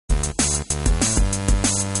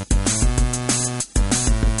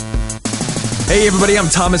Hey everybody, I'm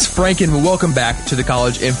Thomas Franken. Welcome back to the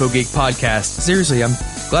College Info Geek podcast. Seriously, I'm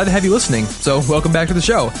glad to have you listening. So welcome back to the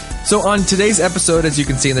show. So on today's episode, as you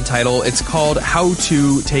can see in the title, it's called How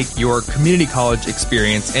to Take Your Community College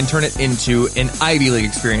Experience and Turn It into an Ivy League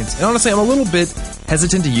Experience. And honestly, I'm a little bit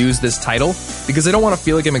hesitant to use this title because I don't want to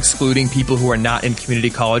feel like I'm excluding people who are not in community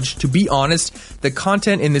college. To be honest, the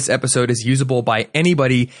content in this episode is usable by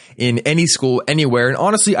anybody in any school, anywhere. And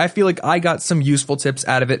honestly, I feel like I got some useful tips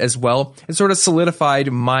out of it as well. It sort of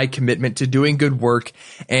solidified my commitment to doing good work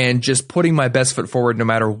and just putting my best foot forward no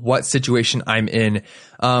matter what situation I'm in.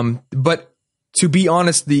 But to be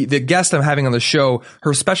honest, the guest I'm having on the show,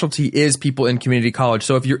 her specialty is people in community college.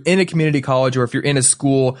 So if you're in a community college or if you're in a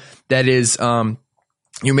school that is,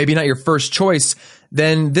 maybe not your first choice,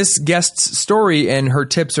 then this guest's story and her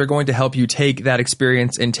tips are going to help you take that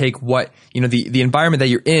experience and take what, the environment that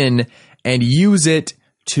you're in and use it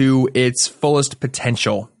to its fullest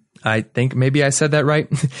potential. I think maybe I said that right.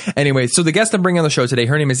 Anyway, so the guest I'm bringing on the show today,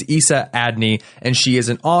 her name is Isa Adney, and she is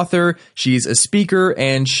an author, she's a speaker,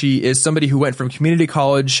 and she is somebody who went from community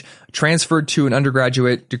college, transferred to an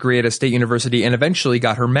undergraduate degree at a state university, and eventually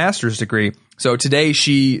got her master's degree. So today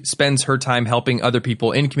she spends her time helping other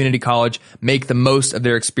people in community college make the most of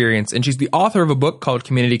their experience. And she's the author of a book called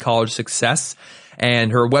Community College Success.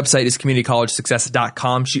 And her website is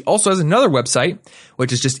communitycollegesuccess.com. She also has another website,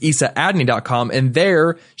 which is just isaadney.com. And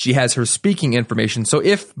there she has her speaking information. So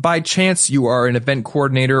if by chance you are an event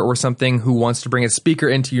coordinator or something who wants to bring a speaker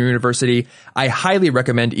into your university, I highly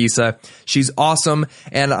recommend Isa. She's awesome.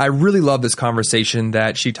 And I really love this conversation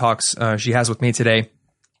that she has with me today.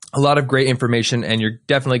 A lot of great information, and you're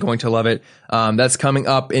definitely going to love it. That's coming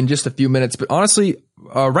up in just a few minutes. But honestly,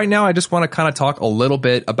 right now, I just want to kind of talk a little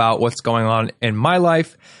bit about what's going on in my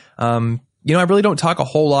life. I really don't talk a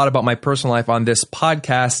whole lot about my personal life on this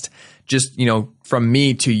podcast, just, from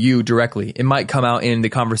me to you directly. It might come out in the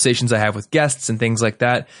conversations I have with guests and things like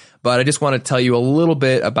that. But I just want to tell you a little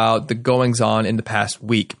bit about the goings on in the past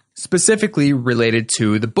week, specifically related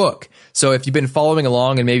to the book. So if you've been following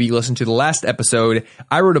along and maybe you listened to the last episode,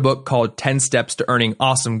 I wrote a book called 10 Steps to Earning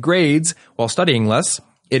Awesome Grades While Studying Less.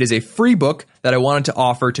 It is a free book that I wanted to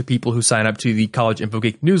offer to people who sign up to the College Info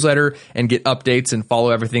Geek newsletter and get updates and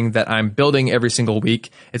follow everything that I'm building every single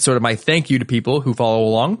week. It's sort of my thank you to people who follow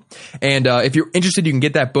along. And if you're interested, you can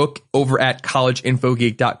get that book over at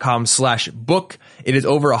collegeinfogeek.com/book. It is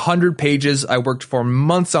over 100 pages. I worked for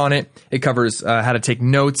months on it. It covers how to take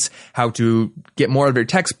notes, how to get more out of your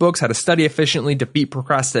textbooks, how to study efficiently, defeat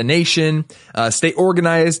procrastination, stay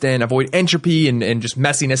organized and avoid entropy and just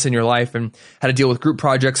messiness in your life, and how to deal with group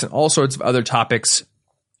projects and all sorts of other topics.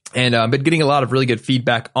 And I've been getting a lot of really good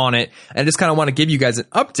feedback on it. And I just kind of want to give you guys an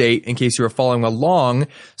update in case you were following along.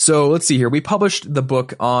 So let's see here. We published the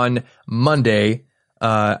book on Monday,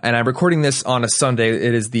 and I'm recording this on a Sunday.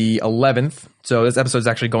 It is the 11th. So this episode is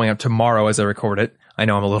actually going up tomorrow as I record it. I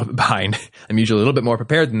know I'm a little bit behind. I'm usually a little bit more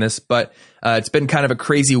prepared than this, but it's been kind of a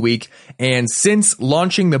crazy week. And since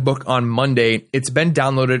launching the book on Monday, it's been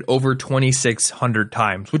downloaded over 2,600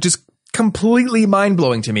 times, which is completely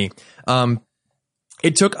mind-blowing to me.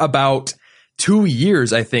 It took about 2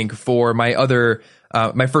 years, I think, for my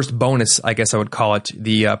first bonus, I guess I would call it,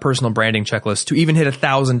 the personal branding checklist, to even hit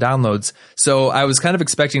 1,000 downloads. So I was kind of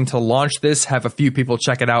expecting to launch this, have a few people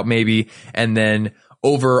check it out maybe, and then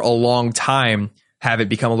over a long time, have it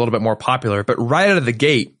become a little bit more popular. But right out of the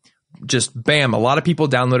gate, just bam, a lot of people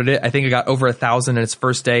downloaded it. I think I got over 1,000 in its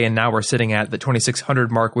first day, and now we're sitting at the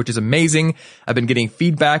 2,600 mark, which is amazing. I've been getting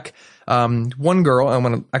feedback. One girl, I'm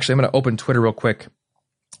going to open Twitter real quick.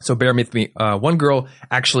 So bear with me. One girl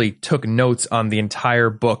actually took notes on the entire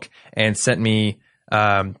book and sent me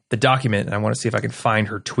the document. And I want to see if I can find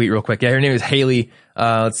her tweet real quick. Yeah, her name is Haley.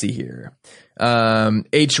 Let's see here.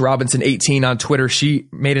 H Robinson 18 on Twitter. She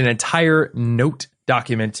made an entire note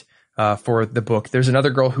document for the book. There's another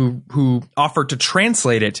girl who offered to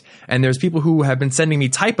translate it, and there's people who have been sending me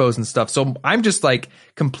typos and stuff. So I'm just like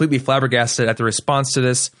completely flabbergasted at the response to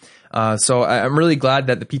this. So I'm really glad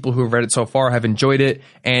that the people who have read it so far have enjoyed it.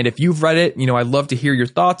 And if you've read it, I'd love to hear your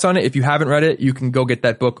thoughts on it. If you haven't read it, you can go get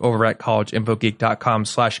that book over at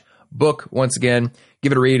collegeinfogeek.com/book. Once again,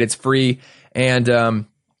 give it a read. It's free. And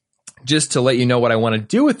just to let you know what I want to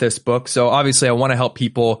do with this book. So obviously I want to help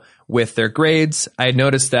people with their grades. I had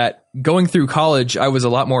noticed that going through college, I was a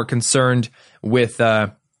lot more concerned with my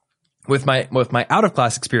out of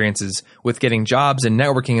class experiences, with getting jobs and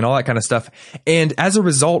networking and all that kind of stuff. And as a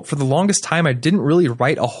result, for the longest time, I didn't really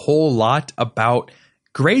write a whole lot about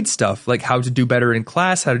grade stuff, like how to do better in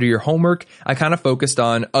class, how to do your homework. I kind of focused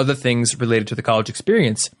on other things related to the college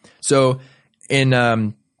experience. So in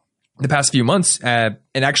the past few months, and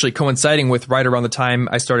actually coinciding with right around the time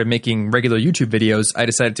I started making regular YouTube videos, I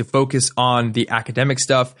decided to focus on the academic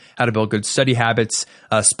stuff, how to build good study habits,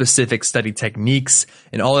 specific study techniques,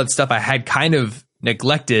 and all that stuff I had kind of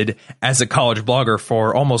neglected as a college blogger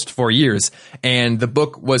for almost 4 years. And the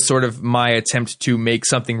book was sort of my attempt to make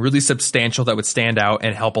something really substantial that would stand out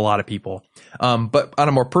and help a lot of people. But on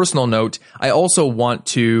a more personal note, I also want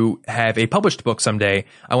to have a published book someday.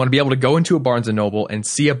 I want to be able to go into a Barnes & Noble and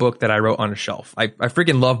see a book that I wrote on a shelf. I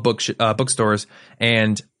freaking love bookstores,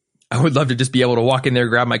 and I would love to just be able to walk in there,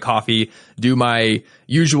 grab my coffee, do my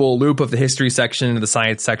usual loop of the history section and the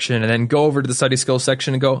science section, and then go over to the study skills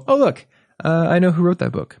section and go, oh, look, I know who wrote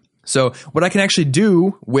that book. So what I can actually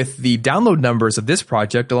do with the download numbers of this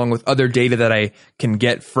project, along with other data that I can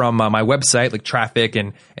get from my website, like traffic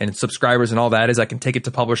and subscribers and all that, is I can take it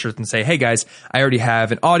to publishers and say, hey guys, I already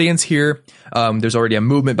have an audience here. There's already a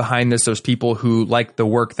movement behind this. There's people who like the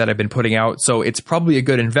work that I've been putting out. So it's probably a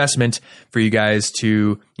good investment for you guys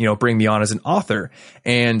to, bring me on as an author.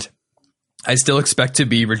 And I still expect to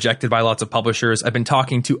be rejected by lots of publishers. I've been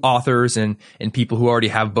talking to authors and people who already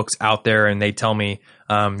have books out there, and they tell me,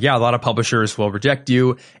 a lot of publishers will reject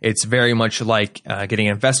you. It's very much like getting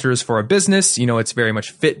investors for a business. It's very much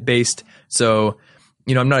fit based. So,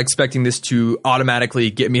 I'm not expecting this to automatically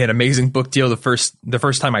get me an amazing book deal the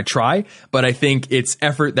first time I try, but I think it's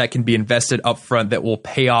effort that can be invested up front that will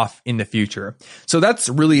pay off in the future. So that's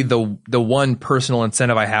really the one personal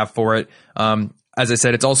incentive I have for it. As I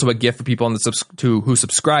said, it's also a gift for people who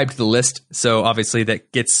subscribe to the list. So obviously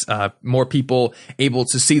that gets more people able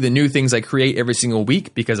to see the new things I create every single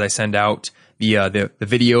week, because I send out the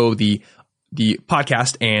video, the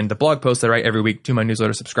podcast, and the blog post that I write every week to my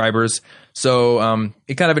newsletter subscribers. So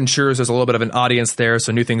it kind of ensures there's a little bit of an audience there,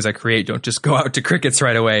 so new things I create don't just go out to crickets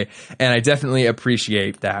right away. And I definitely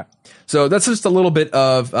appreciate that. So that's just a little bit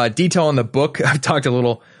of detail on the book. I've talked a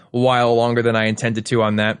little while longer than I intended to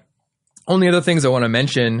on that. Only other things I want to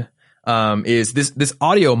mention is this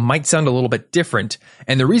audio might sound a little bit different.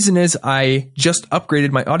 And the reason is I just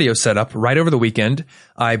upgraded my audio setup right over the weekend.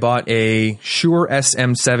 I bought a Shure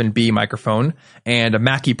SM7B microphone and a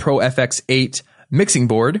Mackie Pro FX8 mixing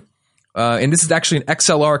board. And this is actually an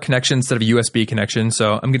XLR connection instead of a USB connection.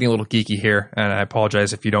 So I'm getting a little geeky here, and I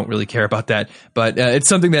apologize if you don't really care about that. But it's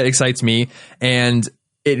something that excites me. And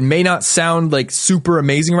it may not sound like super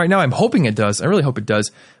amazing right now. I'm hoping it does. I really hope it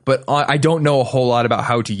does. But I don't know a whole lot about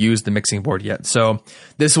how to use the mixing board yet. So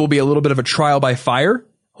this will be a little bit of a trial by fire.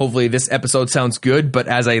 Hopefully this episode sounds good. But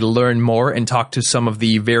as I learn more and talk to some of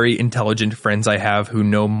the very intelligent friends I have who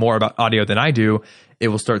know more about audio than I do, it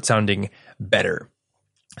will start sounding better.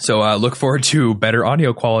 So look forward to better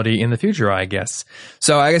audio quality in the future, I guess.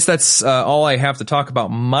 So I guess that's all I have to talk about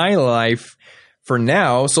my life for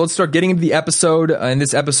now. So let's start getting into the episode. In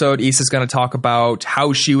this episode, Issa's going to talk about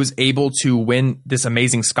how she was able to win this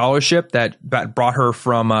amazing scholarship that brought her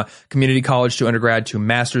from community college to undergrad to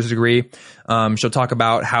master's degree. She'll talk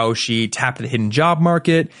about how she tapped the hidden job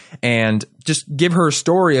market and just give her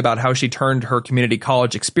story about how she turned her community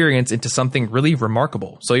college experience into something really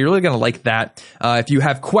remarkable. So you're really going to like that. If you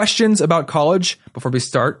have questions about college, before we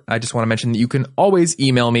start, I just want to mention that you can always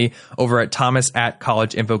email me over at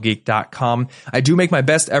thomas@collegeinfogeek.com. I do make my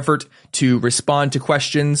best effort to respond to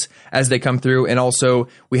questions as they come through. And also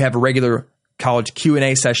we have a regular college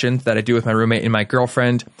Q&A session that I do with my roommate and my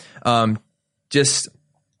girlfriend. Just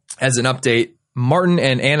as an update, Martin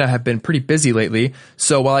and Anna have been pretty busy lately,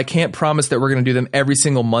 so while I can't promise that we're going to do them every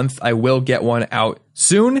single month, I will get one out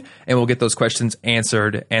soon, and we'll get those questions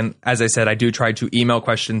answered. And as I said, I do try to email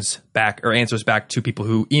questions back or answers back to people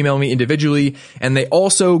who email me individually, and they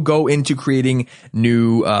also go into creating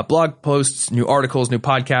new blog posts, new articles, new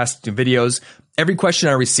podcasts, new videos. Every question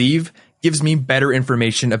I receive gives me better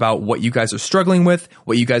information about what you guys are struggling with,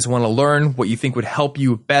 what you guys want to learn, what you think would help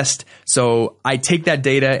you best. So I take that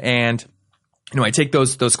data and I take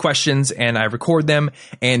those questions and I record them,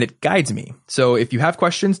 and it guides me. So if you have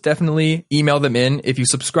questions, definitely email them in. If you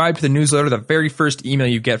subscribe to the newsletter, the very first email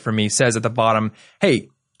you get from me says at the bottom, hey,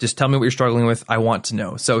 just tell me what you're struggling with. I want to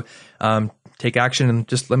know. So take action and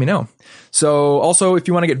just let me know. So also, if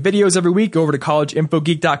you want to get videos every week, go over to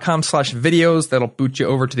collegeinfogeek.com/videos. That'll boot you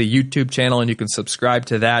over to the YouTube channel, and you can subscribe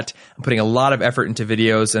to that. I'm putting a lot of effort into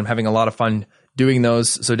videos and having a lot of fun doing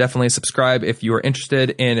those. So definitely subscribe if you are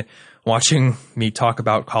interested in watching me talk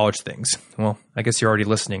about college things. Well, I guess you're already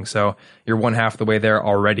listening, so you're one half the way there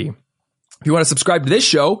already. If you want to subscribe to this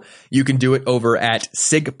show, you can do it over at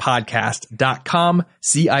sigpodcast.com,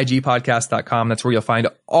 CIGpodcast.com. That's where you'll find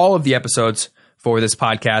all of the episodes for this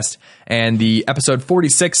podcast. And the episode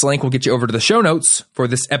 46 link will get you over to the show notes for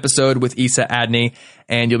this episode with Isa Adney.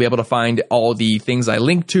 And you'll be able to find all the things I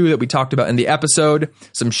linked to that we talked about in the episode,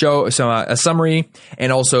 a summary,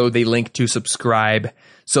 and also the link to subscribe.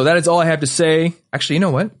 So that is all I have to say. Actually, you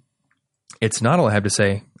know what? It's not all I have to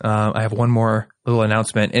say. I have one more little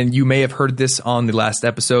announcement, and you may have heard this on the last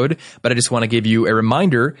episode, but I just want to give you a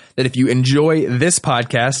reminder that if you enjoy this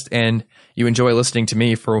podcast and you enjoy listening to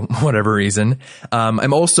me for whatever reason,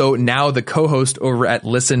 I'm also now the co-host over at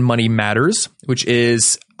Listen Money Matters, which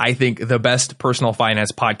is, I think, the best personal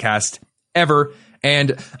finance podcast ever.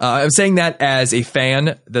 And I'm saying that as a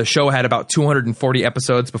fan. The show had about 240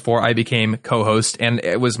 episodes before I became co-host, and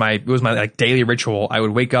it was my like daily ritual. I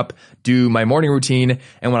would wake up, do my morning routine,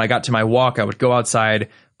 and when I got to my walk, I would go outside,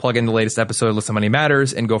 plug in the latest episode of Listen Money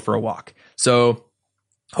Matters, and go for a walk. So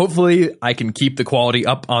hopefully I can keep the quality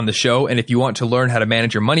up on the show. And if you want to learn how to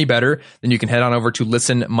manage your money better, then you can head on over to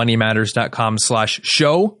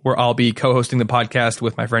listenmoneymatters.com/show, where I'll be co-hosting the podcast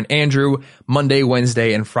with my friend Andrew Monday,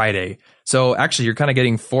 Wednesday, and Friday. So actually, you're kind of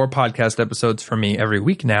getting 4 podcast episodes from me every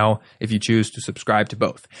week now if you choose to subscribe to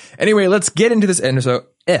both. Anyway, let's get into this intersode.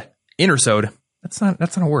 That's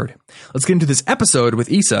not a word. Let's get into this episode with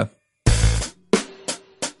Isa.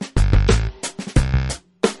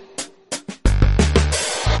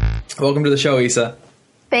 Welcome to the show, Isa.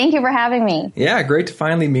 Thank you for having me. Yeah, great to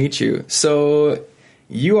finally meet you. So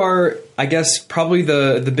you are, I guess, probably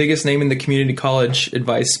the biggest name in the community college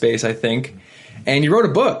advice space, I think. And you wrote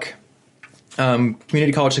a book,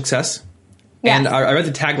 Community College Success. Yes. And I read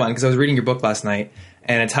the tagline because I was reading your book last night.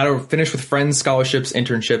 And it's how to finish with friends, scholarships,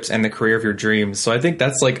 internships, and the career of your dreams. So I think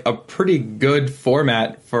that's like a pretty good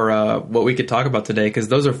format for what we could talk about today, because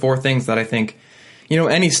those are 4 things that I think, you know,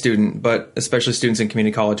 any student, but especially students in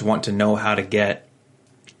community college, want to know how to get.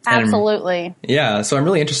 Absolutely. Yeah, so I'm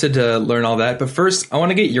really interested to learn all that. But first, I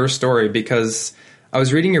want to get your story, because I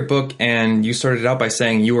was reading your book and you started out by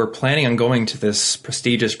saying you were planning on going to this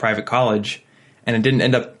prestigious private college, and it didn't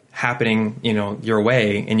end up happening, you know, your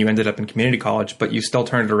way, and you ended up in community college, but you still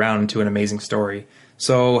turned it around into an amazing story.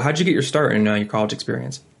 So how'd you get your start in your college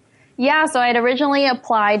experience? Yeah, so I had originally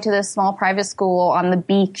applied to this small private school on the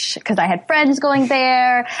beach because I had friends going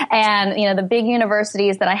there, and, you know, the big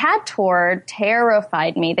universities that I had toured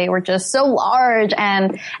terrified me. They were just so large,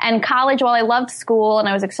 and college, while I loved school and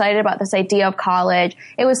I was excited about this idea of college,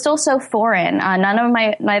 it was still so foreign.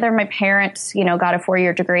 Neither of my parents, you know, got a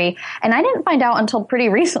 4-year degree, and I didn't find out until pretty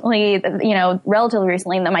recently, you know, relatively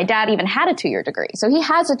recently, that my dad even had a 2-year degree. So he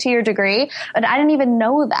has a 2-year degree, but I didn't even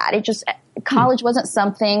know that. College wasn't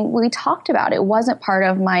something we talked about. It wasn't part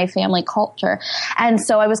of my family culture. And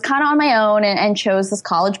so I was kind of on my own and chose this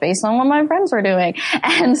college based on what my friends were doing.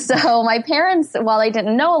 And so my parents, while I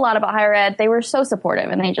didn't know a lot about higher ed, they were so supportive.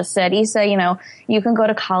 And they just said, Isa, you know, you can go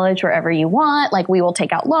to college wherever you want. Like, we will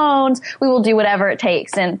take out loans. We will do whatever it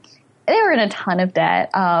takes. And they were in a ton of debt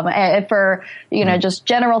for, you know, just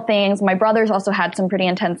general things. My brothers also had some pretty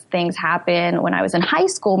intense things happen when I was in high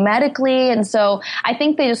school medically. And so I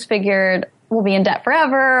think they just figured, we'll be in debt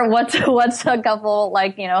forever. What's a couple,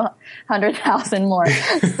 like, you know, 100,000 more.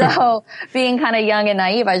 So being kind of young and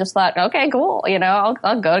naive, I just thought, okay, cool. You know,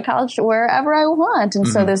 I'll go to college wherever I want. And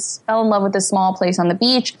so fell in love with this small place on the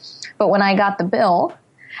beach. But when I got the bill,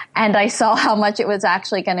 and I saw how much it was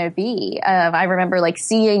actually going to be. I remember like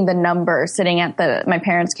seeing the number sitting at my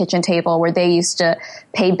parents' kitchen table where they used to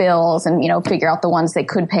pay bills and, you know, figure out the ones they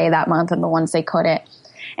could pay that month and the ones they couldn't.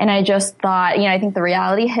 And I just thought, you know, I think the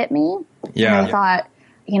reality hit me. Yeah. And I thought,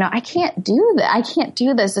 you know, I can't do that. I can't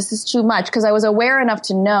do this. This is too much. Because I was aware enough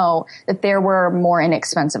to know that there were more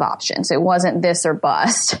inexpensive options. It wasn't this or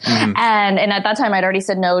bust. And at that time, I'd already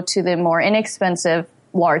said no to the more inexpensive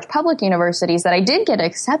large public universities that I did get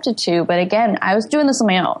accepted to. But again, I was doing this on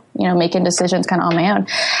my own, you know, making decisions kind of on my own.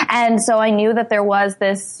 And so I knew that there was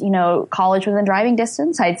this, you know, college within driving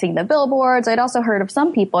distance. I'd seen the billboards. I'd also heard of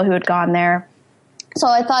some people who had gone there. So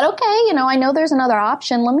I thought, okay, you know, I know there's another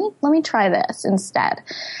option. Let me try this instead.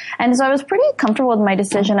 And so I was pretty comfortable with my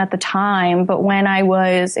decision at the time. But when I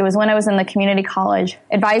was in the community college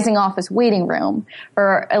advising office waiting room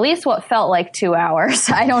for at least what felt like 2 hours.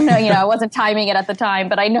 I don't know, you know, I wasn't timing it at the time,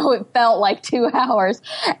 but I know it felt like 2 hours.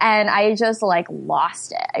 And I just like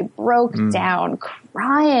lost it. I broke down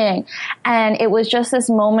crying. And it was just this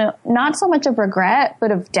moment, not so much of regret,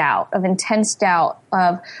 but of doubt, of intense doubt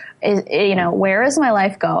of, you know, where is my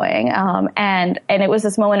life going? And it was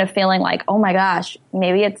this moment of feeling like, oh my gosh,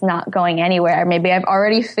 maybe it's not going anywhere. Maybe I've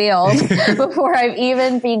already failed before I've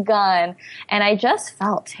even begun. And I just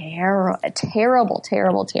felt terrible.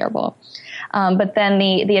 But then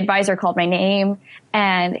the advisor called my name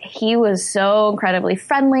And he was so incredibly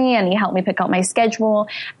friendly, and he helped me pick out my schedule.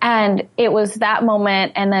 And it was that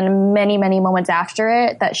moment, and then many, many moments after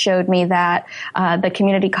it, that showed me that the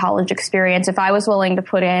community college experience, if I was willing to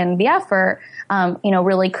put in the effort,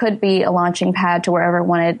 really could be a launching pad to wherever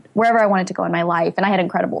I wanted to go in my life. And I had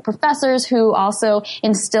incredible professors who also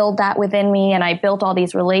instilled that within me, and I built all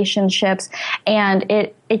these relationships, and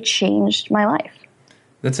it changed my life.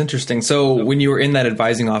 That's interesting. So when you were in that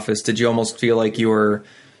advising office, did you almost feel like you were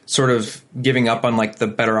sort of giving up on like the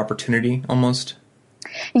better opportunity almost?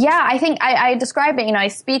 Yeah, I think I describe it, I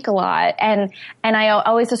speak a lot, and I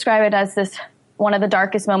always describe it as this one of the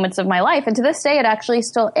darkest moments of my life. And to this day, it actually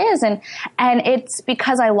still is. And it's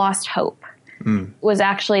because I lost hope.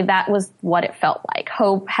 That was what it felt like.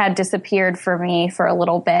 Hope had disappeared for me for a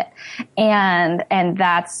little bit. And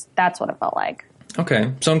that's what it felt like.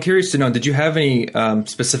 Okay. So I'm curious to know, did you have any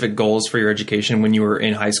specific goals for your education when you were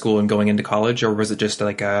in high school and going into college? Or was it just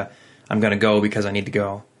like, I'm going to go because I need to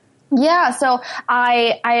go? Yeah, so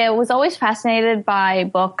I was always fascinated by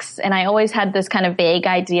books, and I always had this kind of vague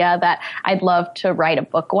idea that I'd love to write a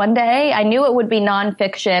book one day. I knew it would be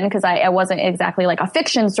nonfiction because I wasn't exactly like a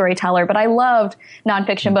fiction storyteller, but I loved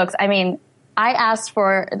nonfiction books. I mean, I asked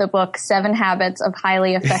for the book 7 Habits of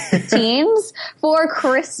Highly Effective Teens for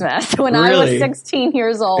Christmas when I was 16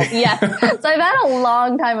 years old. Yes. So I've had a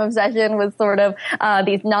long time obsession with sort of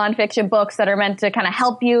these nonfiction books that are meant to kind of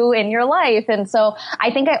help you in your life. And so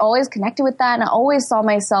I think I always connected with that, and I always saw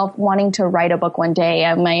myself wanting to write a book one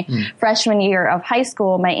day. My freshman year of high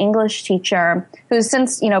school, my English teacher, who's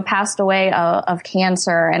since, passed away of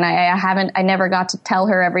cancer, and I never got to tell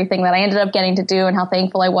her everything that I ended up getting to do and how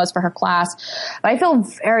thankful I was for her class. But I feel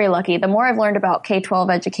very lucky. The more I've learned about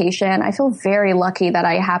K-12 education, I feel very lucky that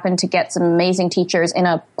I happened to get some amazing teachers in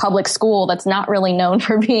a public school that's not really known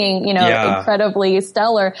for being, incredibly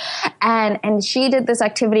stellar. And she did this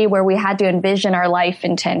activity where we had to envision our life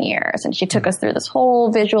in 10 years. And she took us through this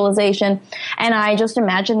whole visualization. And I just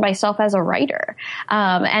imagined myself as a writer.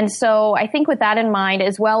 And so I think with that in mind,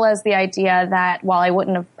 as well as the idea that while I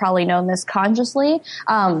wouldn't have probably known this consciously,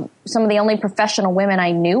 some of the only professional women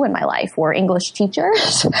I knew in my life were English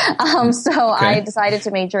teachers. I decided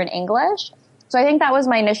to major in English. So I think that was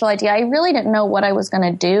my initial idea. I really didn't know what I was going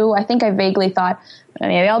to do. I think I vaguely thought,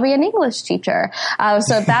 maybe I'll be an English teacher.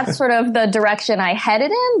 So that's sort of the direction I headed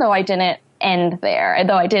in, though I didn't end there,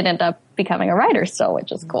 though I did end up becoming a writer still,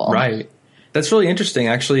 which is cool. Right. That's really interesting.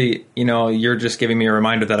 Actually, you're just giving me a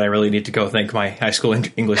reminder that I really need to go thank my high school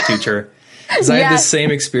English teacher. Because I had this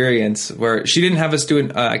same experience where she didn't have us do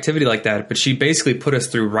an activity like that, but she basically put us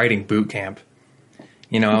through writing boot camp.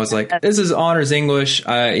 I was like, this is honors English.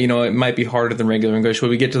 It might be harder than regular English.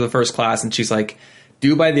 When we get to the first class, and she's like,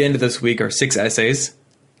 due by the end of this week are 6 essays.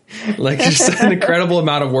 Like, just an incredible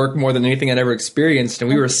amount of work, more than anything I'd ever experienced. And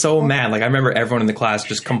we were so mad. Like, I remember everyone in the class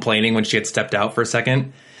just complaining when she had stepped out for a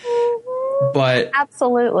second. But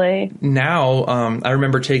absolutely. Now, I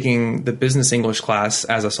remember taking the business English class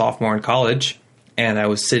as a sophomore in college, and I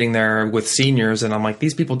was sitting there with seniors, and I'm like,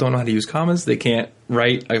 these people don't know how to use commas. They can't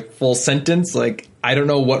write a full sentence. Like, I don't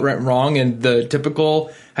know what went wrong in the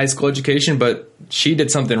typical high school education, but she did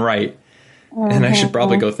something right, and I should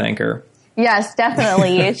probably go thank her. Yes,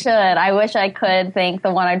 definitely. You should. I wish I could thank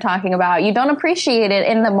the one I'm talking about. You don't appreciate it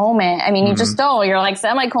in the moment. I mean, you just don't. You're like,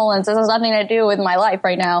 semicolons, this has nothing to do with my life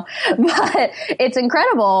right now. But it's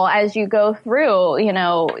incredible as you go through,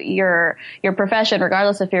 your profession,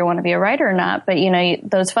 regardless if you want to be a writer or not. But,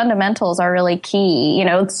 those fundamentals are really key.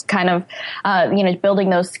 It's kind of, building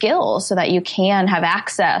those skills so that you can have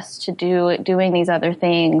access to doing these other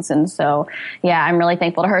things. And so, yeah, I'm really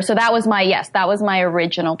thankful to her. So that was my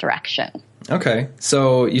original direction. Okay.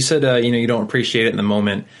 So you said, you don't appreciate it in the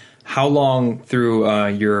moment. How long through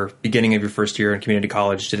your beginning of your first year in community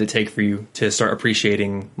college did it take for you to start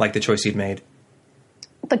appreciating like the choice you'd made?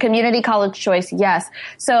 The community college choice, yes.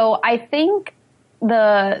 So I think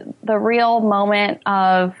the real moment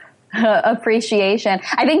of appreciation,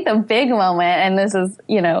 I think the big moment, and this is,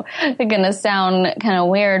 going to sound kind of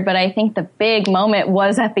weird, but I think the big moment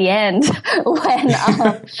was at the end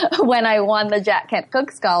when I won the Jack Kent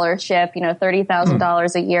Cooke Scholarship,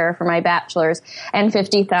 $30,000 a year for my bachelor's and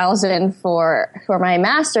 $50,000 for my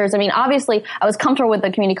master's. I mean, obviously I was comfortable with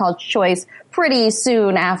the community college choice pretty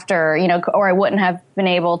soon after, or I wouldn't have been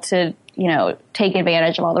able to, take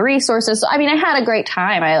advantage of all the resources. So, I mean, I had a great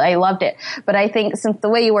time. I loved it. But I think since the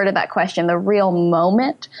way you worded that question, the real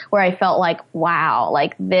moment where I felt like, wow,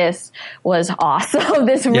 like this was awesome.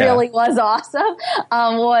 This really was awesome.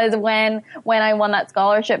 Was when I won that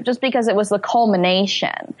scholarship, just because it was the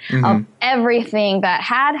culmination of everything that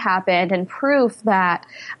had happened and proof that,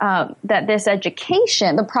 that this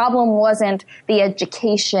education, the problem wasn't the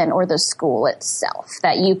education or the school itself,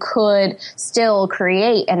 that you could still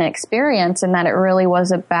create an experience, and that it really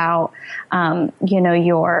was about,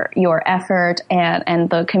 your effort and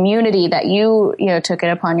the community that you took it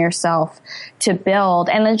upon yourself to build,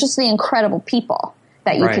 and then just the incredible people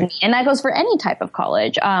that you can meet. And that goes for any type of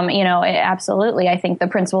college. Absolutely. I think the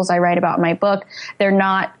principles I write about in my book, they're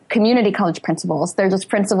not community college principles. They're just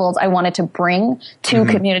principles I wanted to bring to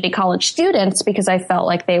community college students, because I felt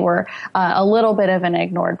like they were a little bit of an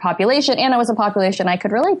ignored population. And it was a population I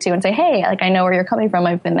could relate to and say, hey, like, I know where you're coming from.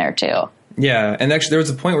 I've been there too. Yeah. And actually there was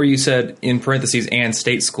a point where you said in parentheses and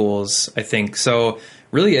state schools, I think. So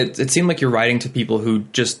really it seemed like you're writing to people who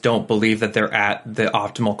just don't believe that they're at the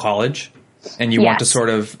optimal college. And you want to sort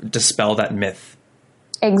of dispel that myth.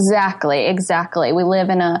 Exactly. We live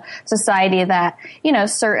in a society that,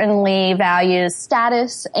 certainly values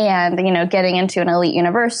status, and, getting into an elite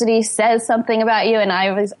university says something about you. And I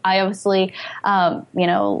obviously, I'm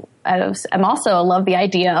also love the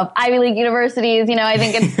idea of Ivy League universities. I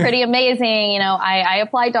think it's pretty amazing. I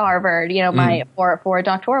applied to Harvard, for a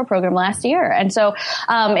doctoral program last year. And so,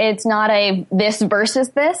 it's not a this versus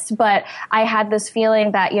this, but I had this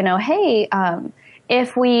feeling that, hey,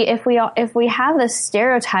 if we have this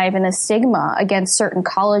stereotype and this stigma against certain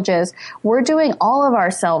colleges, we're doing all of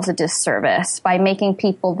ourselves a disservice by making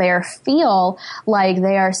people there feel like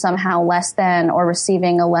they are somehow less than or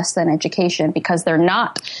receiving a less than education because they're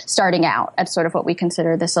not starting out at sort of what we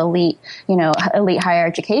consider this elite higher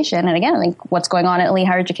education. And again, I think what's going on at elite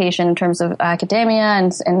higher education in terms of academia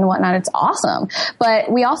and whatnot, it's awesome. But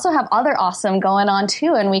we also have other awesome going on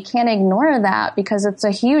too, and we can't ignore that because it's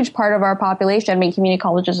a huge part of our population. I mean, community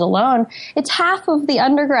colleges alone, it's half of the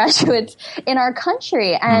undergraduates in our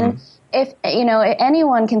country. And if,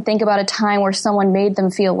 anyone can think about a time where someone made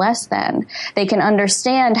them feel less than, they can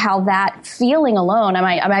understand how that feeling alone, and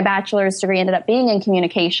my bachelor's degree ended up being in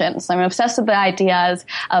communications. So I'm obsessed with the ideas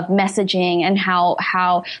of messaging and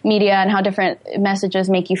how media and how different messages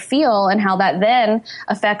make you feel, and how that then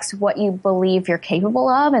affects what you believe you're capable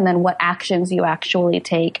of, and then what actions you actually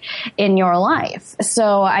take in your life.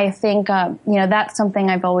 So I think, that's something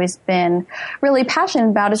I've always been really passionate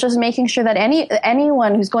about, is just making sure that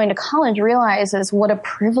anyone who's going to college realizes what a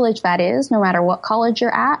privilege that is, no matter what college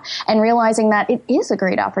you're at, and realizing that it is a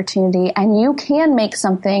great opportunity and you can make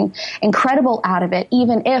something incredible out of it,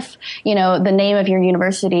 even if, the name of your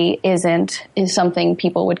university is something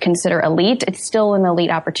people would consider elite. It's still an elite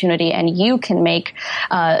opportunity, and you can make,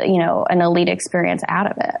 an elite experience out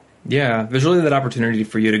of it. Yeah, there's really that opportunity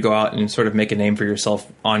for you to go out and sort of make a name for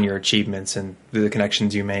yourself on your achievements and the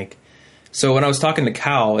connections you make. So when I was talking to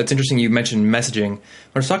Cal, it's interesting you mentioned messaging. When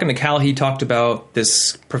I was talking to Cal, he talked about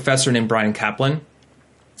this professor named Brian Kaplan.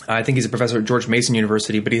 I think he's a professor at George Mason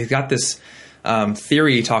University, but he's got this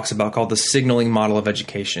theory he talks about called the signaling model of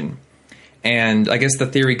education. And I guess the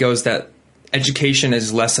theory goes that education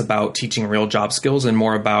is less about teaching real job skills and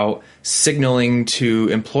more about signaling to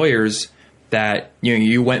employers that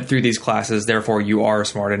you went through these classes, therefore you are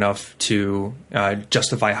smart enough to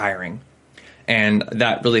justify hiring. And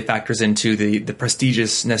that really factors into the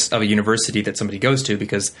prestigiousness of a university that somebody goes to,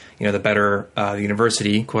 because the better the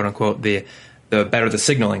university, quote unquote, the better the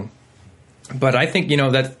signaling. But I think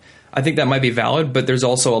that might be valid, but there's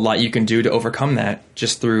also a lot you can do to overcome that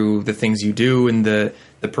just through the things you do and the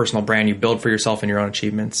personal brand you build for yourself and your own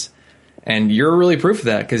achievements. And you're really proof of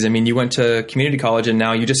that, because you went to community college, and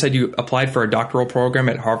now you just said you applied for a doctoral program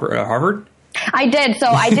at Harvard. I did. So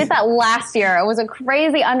I did that last year. It was a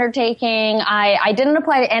crazy undertaking. I didn't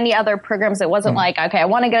apply to any other programs. It wasn't like, okay, I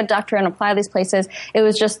want to get a doctorate and apply to these places. It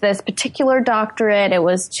was just this particular doctorate. It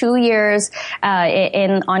was 2 years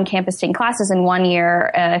in on-campus taking classes and 1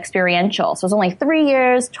 year experiential. So it was only 3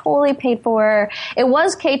 years, totally paid for. It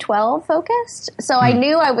was K-12 focused. So I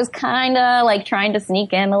knew I was kind of like trying to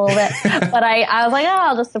sneak in a little bit. But I was like,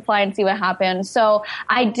 I'll just apply and see what happens. So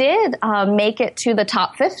I did make it to the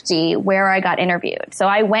top 50, where I got interviewed. So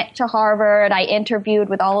I went to Harvard, I interviewed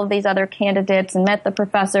with all of these other candidates and met the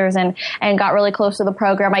professors and got really close to the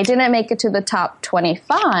program. I didn't make it to the top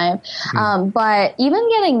 25. But even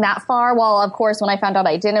getting that far, well, of course, when I found out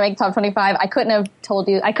I didn't make top 25, I couldn't have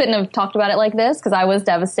talked about it like this because I was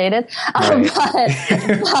devastated.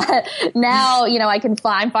 But now,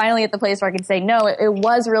 I'm finally at the place where I can say, no, it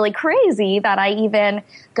was really crazy that I even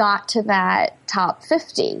got to that top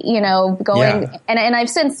 50, and I've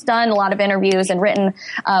since done a lot of interviews and written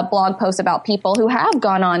blog posts about people who have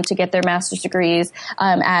gone on to get their master's degrees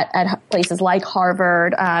at places like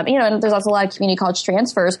Harvard, and there's also a lot of community college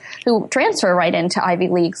transfers who transfer right into Ivy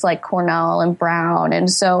Leagues like Cornell and Brown. And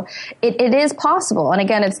so it is possible. And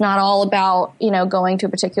again, it's not all about, going to a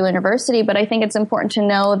particular university, but I think it's important to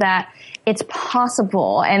know that it's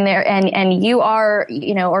possible, and you are,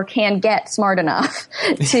 or can get smart enough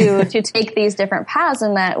to take these different paths,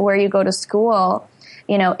 and that where you go to school,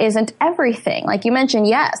 isn't everything. Like you mentioned,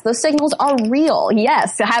 yes, those signals are real.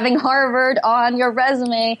 Yes, having Harvard on your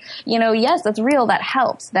resume, yes, that's real. That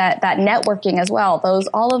helps. That networking as well.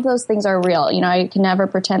 All of those things are real. I can never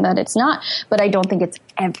pretend that it's not, but I don't think it's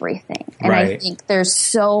everything. And I think there's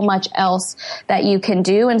so much else that you can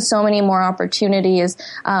do and so many more opportunities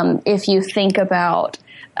if you think about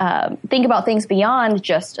things beyond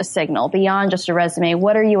just a signal, beyond just a resume.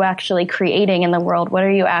 What are you actually creating in the world? What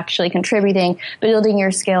are you actually contributing, building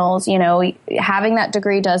your skills? Having that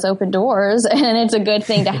degree does open doors and it's a good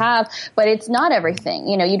thing to have, but it's not everything.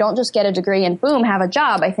 You don't just get a degree and boom, have a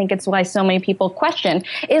job. I think it's why so many people question,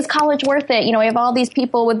 is college worth it? We have all these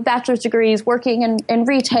people with bachelor's degrees working in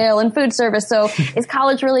retail and food service. So is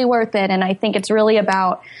college really worth it? And I think it's really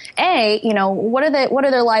about, what do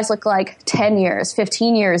their lives look like 10 years,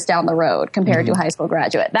 15 years down the road compared to a high school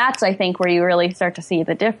graduate? That's, I think, where you really start to see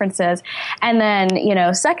the differences. And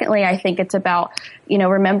then, secondly, I think it's about,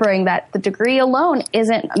 remembering that the degree alone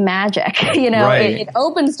isn't magic. It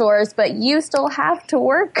opens doors, but you still have to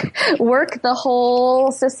work the whole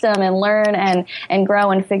system and learn and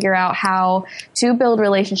grow and figure out how to build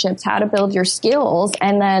relationships, how to build your skills.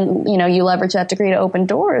 And then, you leverage that degree to open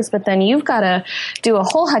doors, but then you've got to do a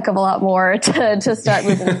whole heck of a lot more to start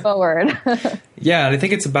moving forward. Yeah. And I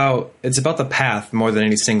think it's about the path more than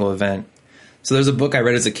any single event. So there's a book I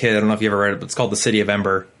read as a kid. I don't know if you ever read it, but it's called The City of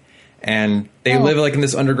Ember. And they live like in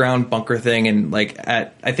this underground bunker thing. And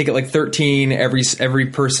I think at 13, every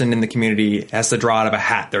person in the community has to draw out of a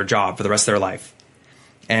hat their job for the rest of their life.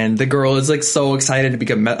 And the girl is so excited to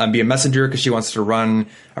be a messenger because she wants to run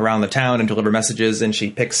around the town and deliver messages. And she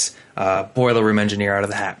picks a boiler room engineer out of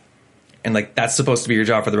the hat. And that's supposed to be your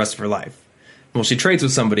job for the rest of her life. Well, she trades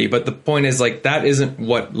with somebody, but the point is that isn't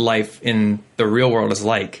what life in the real world is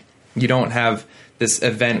like. You don't have this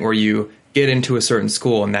event where you get into a certain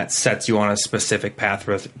school and that sets you on a specific path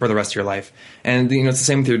for the rest of your life. And it's the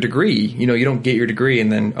same with your degree. You don't get your degree and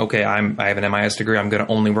then, okay, I have an MIS degree, I'm going to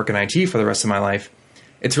only work in IT for the rest of my life.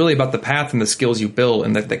 It's really about the path and the skills you build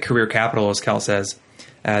and the career capital, as Cal says,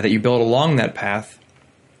 that you build along that path.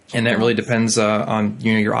 And that really depends on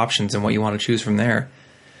your options and what you want to choose from there.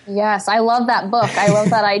 Yes, I love that book. I love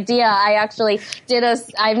that idea. I actually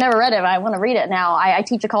I've never read it, but I want to read it now. I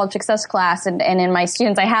teach a college success class, and in my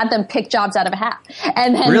students, I had them pick jobs out of a hat.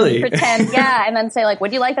 And then pretend, and then say,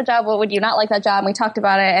 would you like that job? What would you not like that job? And we talked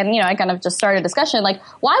about it, and, I kind of just started a discussion,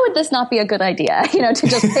 why would this not be a good idea, to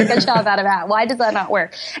just pick a job out of a hat? Why does that not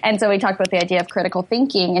work? And so we talked about the idea of critical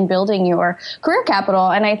thinking and building your career capital,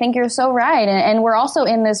 and I think you're so right. And we're also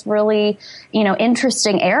in this really,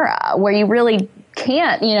 interesting era where you really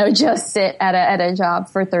can't, just sit at a job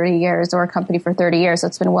for 30 years or a company for 30 years.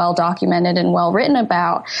 It's been well documented and well written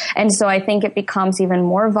about. And so I think it becomes even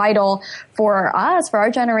more vital for us, for our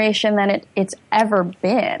generation, than it's ever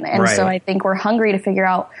been. And so I think we're hungry to figure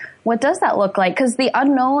out, what does that look like? Because the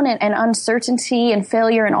unknown and uncertainty and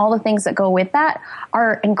failure and all the things that go with that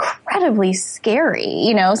are incredibly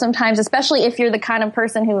scary. Sometimes, especially if you're the kind of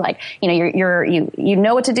person who you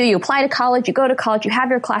know what to do. You apply to college, you go to college, you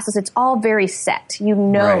have your classes. It's all very set.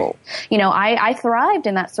 I thrived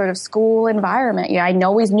in that sort of school environment. I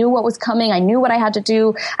always knew what was coming. I knew what I had to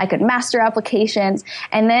do. I could master applications.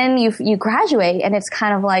 And then you graduate and it's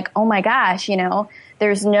kind of oh my gosh,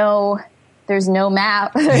 there's There's no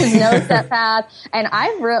map. There's no set path. And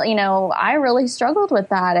I really struggled with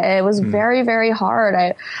that. It was very, very hard.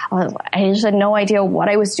 I just had no idea what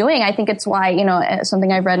I was doing. I think it's why,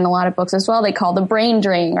 something I've read in a lot of books as well, they call the brain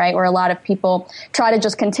drain, right? Where a lot of people try to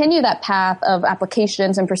just continue that path of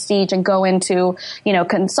applications and prestige and go into,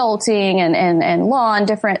 consulting and law and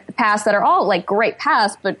different paths that are all like great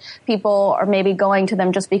paths, but people are maybe going to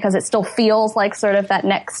them just because it still feels like sort of that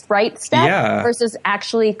next right step versus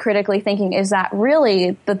actually critically thinking, is that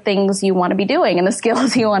really the things you want to be doing and the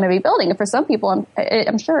skills you want to be building? And for some people,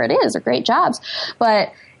 I'm sure it is. They're great jobs,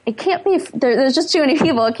 but it can't be, there's just too many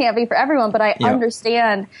people. It can't be for everyone, but I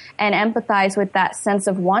understand and empathize with that sense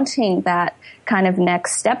of wanting that kind of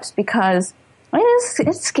next steps because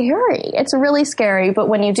it's scary. It's really scary. But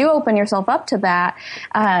when you do open yourself up to that,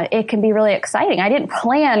 it can be really exciting. I didn't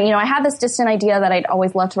plan, I had this distant idea that I'd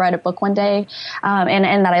always love to write a book one day,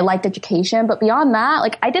 and that I liked education. But beyond that,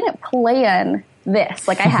 like I didn't plan this.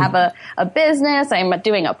 Like I have a business, I'm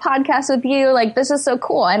doing a podcast with you, like this is so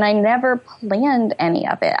cool. And I never planned any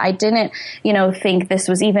of it. I didn't, think this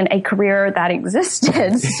was even a career that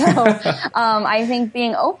existed. So, I think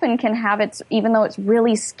being open can have even though it's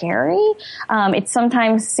really scary, it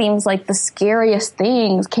sometimes seems like the scariest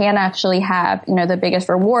things can actually have, the biggest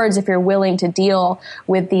rewards if you're willing to deal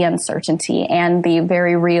with the uncertainty and the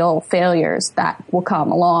very real failures that will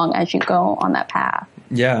come along as you go on that path.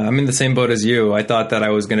 Yeah, I'm in the same boat as you. I thought that I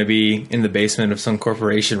was going to be in the basement of some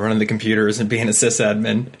corporation running the computers and being a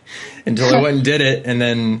sysadmin until I went and did it. And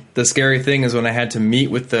then the scary thing is when I had to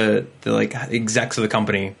meet with the like execs of the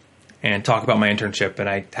company and talk about my internship. And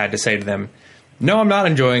I had to say to them, no, I'm not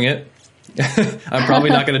enjoying it. I'm probably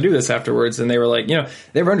not going to do this afterwards. And they were like,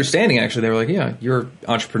 they were understanding, actually. They were like, yeah, you're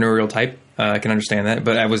entrepreneurial type. I can understand that.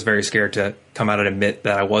 But I was very scared to come out and admit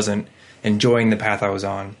that I wasn't enjoying the path I was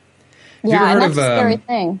on. Yeah, and that's a scary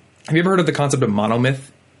thing. Have you ever heard of the concept of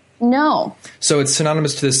monomyth? No. So it's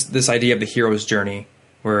synonymous to this idea of the hero's journey,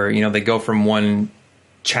 where, they go from one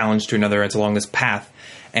challenge to another. It's along this path.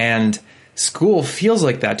 And school feels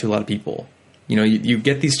like that to a lot of people. You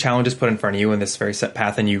get these challenges put in front of you in this very set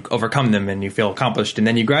path, and you overcome them, and you feel accomplished. And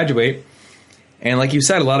then you graduate. And like you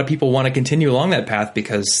said, a lot of people want to continue along that path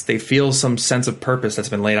because they feel some sense of purpose that's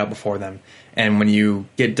been laid out before them. And when you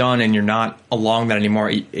get done and you're not along that anymore,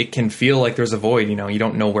 it can feel like there's a void. You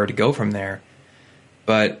don't know where to go from there.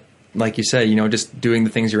 But like you said, just doing the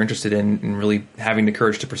things you're interested in and really having the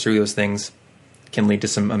courage to pursue those things can lead to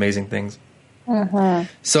some amazing things. Mm-hmm.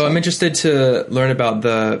 So I'm interested to learn about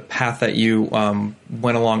the path that you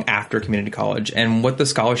went along after community college and what the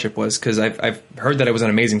scholarship was, because I've heard that it was an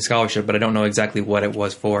amazing scholarship, but I don't know exactly what it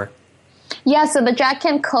was for. Yeah, so the Jack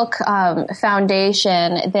Kent Cooke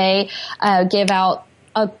Foundation, they give out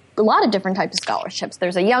a lot of different types of scholarships.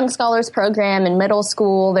 There's a Young Scholars Program in middle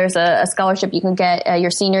school. There's a scholarship you can get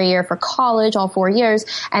your senior year for college, all 4 years.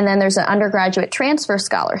 And then there's an undergraduate transfer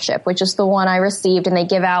scholarship, which is the one I received. And they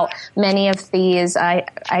give out many of these. I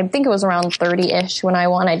think it was around 30-ish when I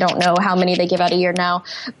won. I don't know how many they give out a year now.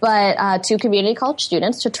 But to community college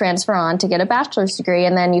students to transfer on to get a bachelor's degree.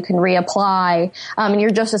 And then you can reapply. And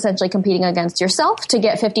you're just essentially competing against yourself to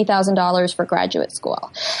get $50,000 for graduate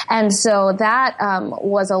school. And so that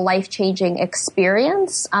was a life-changing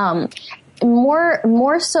experience.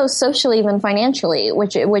 More so socially than financially,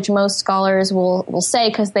 which most scholars will say,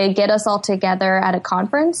 because they get us all together at a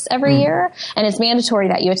conference every year, and it's mandatory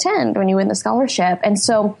that you attend when you win the scholarship. And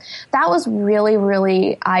so that was really,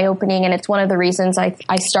 really eye-opening, and it's one of the reasons I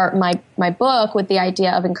start my book with the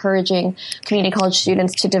idea of encouraging community college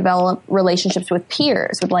students to develop relationships with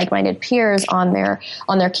peers, with like-minded peers on their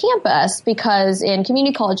campus, because in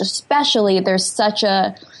community college especially, there's such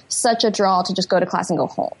a draw to just go to class and go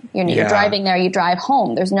home. You're driving there, you drive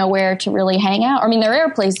home. There's nowhere to really hang out. I mean, there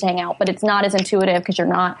are places to hang out, but it's not as intuitive because you're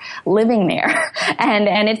not living there.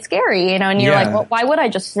 And it's scary, and you're like, well, why would I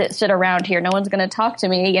just sit around here? No one's going to talk to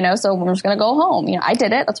me, so I'm just going to go home. I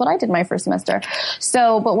did it. That's what I did my first semester.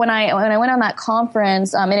 So, but when I went on that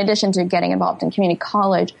conference, in addition to getting involved in community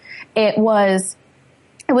college, it was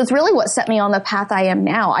really what set me on the path I am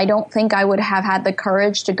now. I don't think I would have had the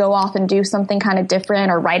courage to go off and do something kind of different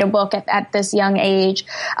or write a book at this young age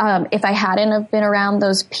if I hadn't have been around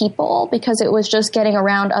those people, because it was just getting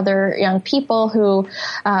around other young people who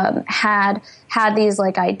had had these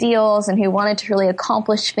like ideals and who wanted to really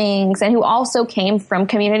accomplish things, and who also came from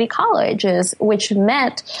community colleges, which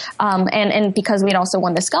meant, and because we'd also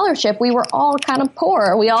won the scholarship, we were all kind of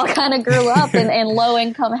poor. We all kind of grew up in low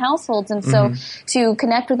income households. And so to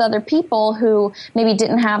connect with other people who maybe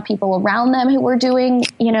didn't have people around them who were doing,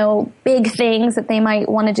 big things that they might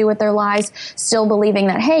want to do with their lives, still believing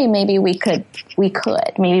that, hey, maybe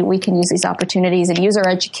maybe we can use these opportunities and use our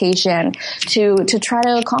education to try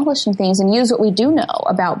to accomplish some things and use what we do know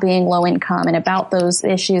about being low income and about those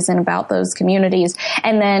issues and about those communities,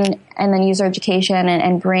 and then use our education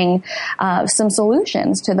and bring some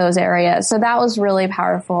solutions to those areas. So that was really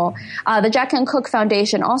powerful. The Jack Kent Cooke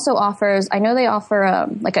Foundation also offers, I know they offer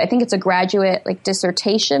I think it's a graduate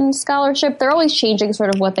dissertation scholarship. They're always changing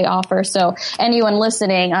sort of what they offer. So anyone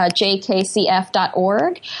listening,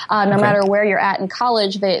 jkcf.org, no matter where you're at in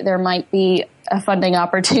college, there might be a funding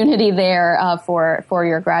opportunity there for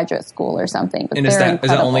your graduate school or something. But and is that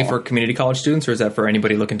only for community college students, or is that for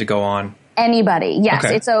anybody looking to go on? Anybody, yes.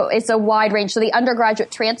 Okay. It's a wide range. So the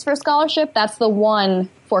undergraduate transfer scholarship, that's the one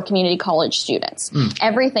for community college students.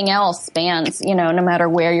 Everything else spans, no matter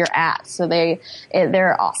where you're at. So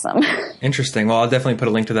they're awesome. Interesting. Well, I'll definitely put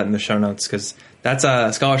a link to that in the show notes, because that's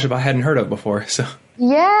a scholarship I hadn't heard of before. So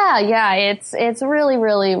yeah, it's really,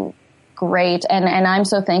 really great, and I'm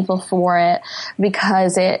so thankful for it,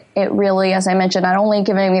 because it really, as I mentioned, not only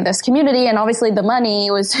giving me this community, and obviously the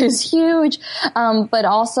money was huge, but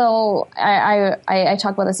also I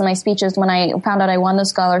talk about this in my speeches. When I found out I won the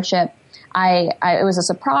scholarship, it was a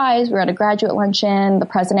surprise. We were at a graduate luncheon. The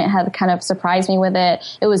president had kind of surprised me with it.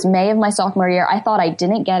 It was May of my sophomore year. I thought I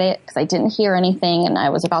didn't get it because I didn't hear anything, and I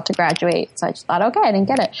was about to graduate. So I just thought, okay, I didn't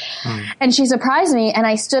get it. And she surprised me, and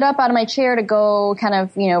I stood up out of my chair to go kind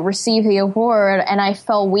of, receive the award, and I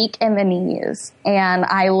fell weak in the knees. And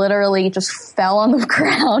I literally just fell on the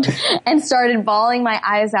ground and started bawling my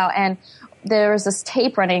eyes out. And there was this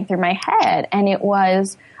tape running through my head, and it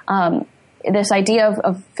was, this idea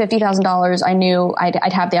of $50,000, I knew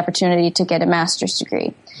I'd have the opportunity to get a master's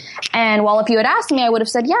degree. And while if you had asked me, I would have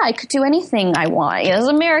said, yeah, I could do anything I want. This is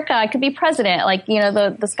America. I could be president.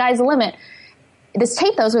 The sky's the limit. This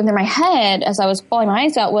tape that was within my head as I was bawling my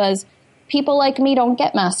eyes out was, people like me don't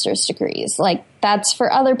get master's degrees. That's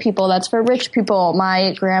for other people. That's for rich people.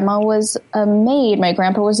 My grandma was a maid. My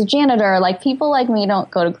grandpa was a janitor. People like me don't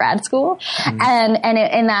go to grad school. And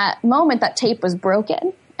in that moment, that tape was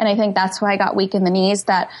broken. And I think that's why I got weak in the knees,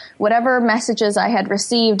 that whatever messages I had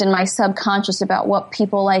received in my subconscious about what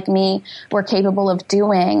people like me were capable of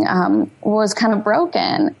doing was kind of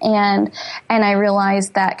broken. And I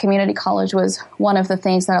realized that community college was one of the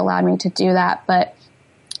things that allowed me to do that. But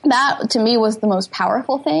that, to me, was the most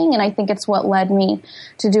powerful thing, and I think it's what led me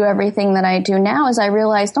to do everything that I do now, is I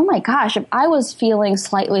realized, oh my gosh, if I was feeling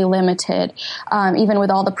slightly limited, even with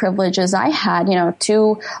all the privileges I had,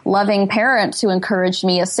 2 loving parents who encouraged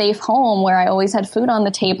me, a safe home where I always had food on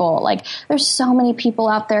the table. There's so many people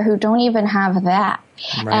out there who don't even have that.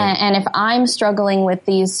 Right. And if I'm struggling with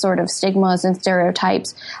these sort of stigmas and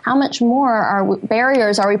stereotypes, how much more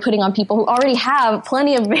barriers are we putting on people who already have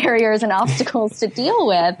plenty of barriers and obstacles to deal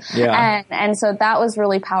with? Yeah. And so that was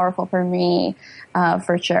really powerful for me,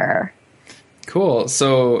 for sure. Cool.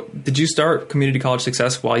 So did you start Community College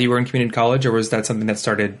Success while you were in community college, or was that something that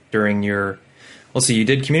started during your, you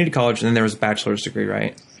did community college and then there was a bachelor's degree,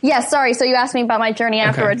 right? Yes, sorry. So you asked me about my journey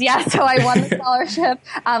afterwards. Okay. Yeah, so I won the scholarship.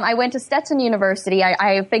 I went to Stetson University.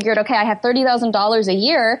 I figured, okay, I have $30,000 a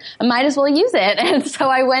year. I might as well use it. And so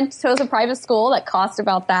I went to a private school that cost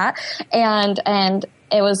about that. And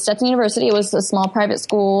it was Stetson University. It was a small private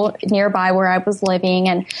school nearby where I was living,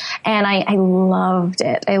 and I loved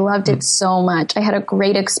it. I loved it so much. I had a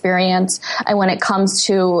great experience. And when it comes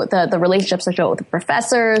to the relationships I built with the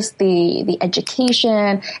professors, the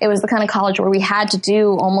education, it was the kind of college where we had to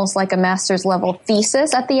do almost like a master's level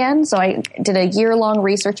thesis at the end. So I did a year-long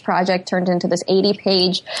research project turned into this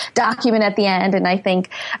 80-page document at the end. And I think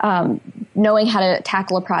knowing how to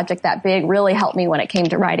tackle a project that big really helped me when it came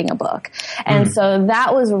to writing a book. And so that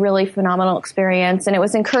was a really phenomenal experience. And it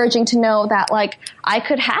was encouraging to know that I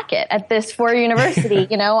could hack it at this 4-year university.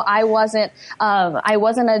 I wasn't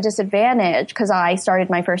a disadvantage because I started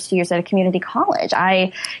my first 2 years at a community college.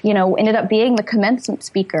 I, ended up being the commencement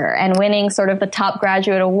speaker and winning sort of the top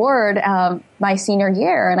graduate award, my senior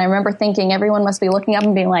year. And I remember thinking everyone must be looking up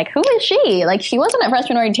and being like, who is she? She wasn't at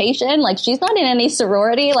freshman orientation. She's not in any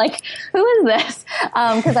sorority. Who is this?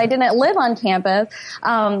 Cause I didn't live on campus.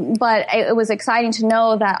 But it was exciting to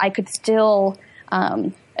know that I could still,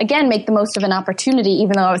 again, make the most of an opportunity,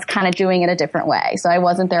 even though I was kind of doing it a different way. So I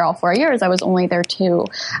wasn't there all 4 years. I was only there 2.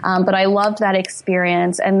 But I loved that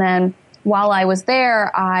experience. And then while I was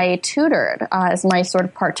there, I tutored as my sort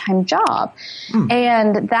of part-time job.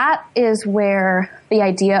 And that is where the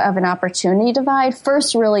idea of an opportunity divide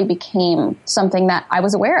first really became something that I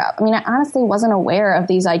was aware of. I mean, I honestly wasn't aware of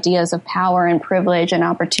these ideas of power and privilege and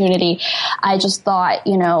opportunity. I just thought,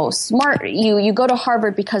 smart, you go to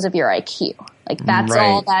Harvard because of your IQ. Like that's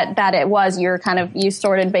all that it was. You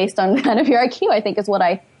sorted based on kind of your IQ, I think is what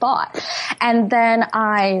I thought. And then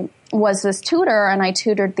I was this tutor, and I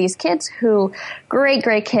tutored these kids who, great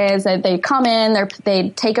kids. They'd come in,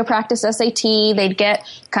 they'd take a practice SAT, they'd get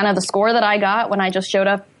kind of the score that I got when I just showed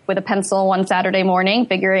up with a pencil one Saturday morning,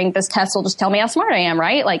 figuring this test will just tell me how smart I am,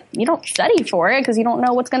 right? Like you don't study for it because you don't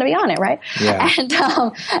know what's going to be on it, right? Yeah.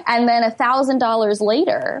 And then $1,000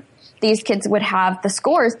 later, these kids would have the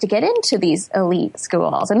scores to get into these elite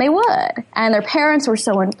schools, and they would. And their parents were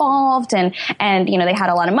so involved, and they had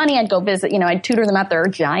a lot of money. I'd go visit, I'd tutor them at their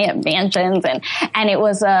giant mansions, and it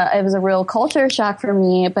was a real culture shock for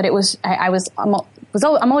me. But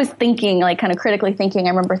I'm always thinking, like kind of critically thinking. I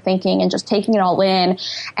remember thinking and just taking it all in,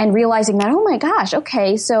 and realizing that, oh my gosh,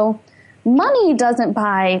 okay, so money doesn't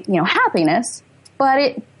buy happiness, but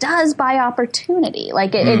it does buy opportunity.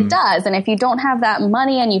 Like it does. And if you don't have that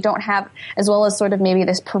money, and you don't have, as well as sort of maybe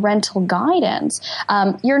this parental guidance,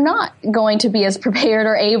 you're not going to be as prepared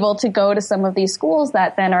or able to go to some of these schools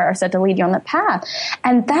that then are set to lead you on the path.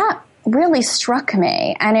 And that really struck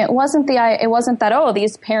me. And it wasn't that, oh,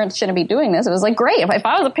 these parents shouldn't be doing this. It was like, great. If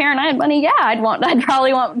I was a parent, I had money. Yeah, I'd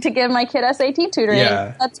probably want to give my kid SAT tutoring.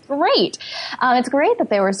 Yeah. That's great. It's great that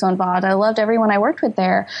they were so involved. I loved everyone I worked with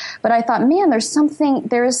there. But I thought, man, there's some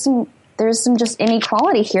just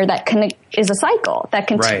inequality here that is a cycle that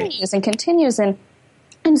continues and continues.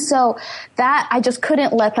 And so that I just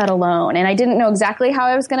couldn't let that alone. And I didn't know exactly how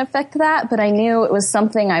I was going to affect that, but I knew it was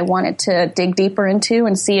something I wanted to dig deeper into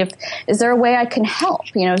and see is there a way I can help?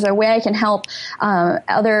 Is there a way I can help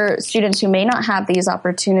other students who may not have these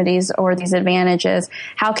opportunities or these advantages?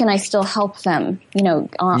 How can I still help them,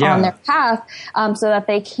 on their path, so that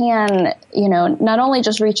they can, not only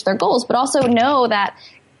just reach their goals, but also know that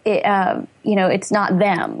it's not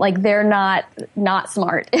them. Like they're not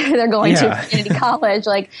smart. They're going to community college.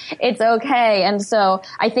 Like it's okay. And so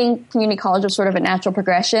I think community college was sort of a natural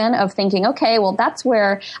progression of thinking, okay, well, that's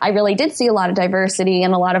where I really did see a lot of diversity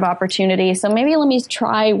and a lot of opportunity. So maybe let me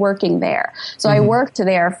try working there. So I worked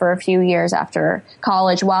there for a few years after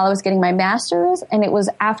college while I was getting my master's. And it was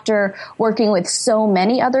after working with so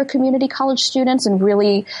many other community college students and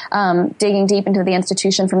really digging deep into the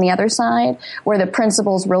institution from the other side where the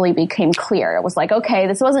principles really became clear. It was like, okay,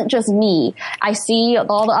 this wasn't just me. I see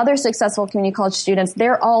all the other successful community college students.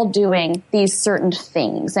 They're all doing these certain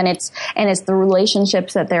things. And it's the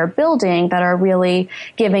relationships that they're building that are really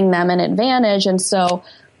giving them an advantage. And so,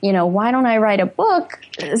 why don't I write a book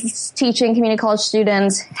teaching community college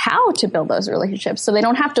students how to build those relationships so they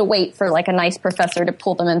don't have to wait for like a nice professor to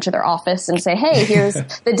pull them into their office and say, hey, here's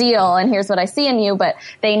the deal and here's what I see in you. But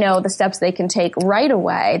they know the steps they can take right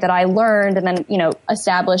away that I learned and then,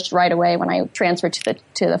 established right away when I transferred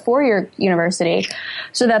to the four-year university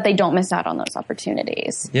so that they don't miss out on those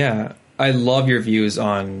opportunities. Yeah. I love your views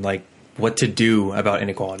on like what to do about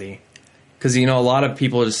inequality. Because, a lot of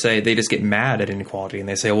people just say they just get mad at inequality and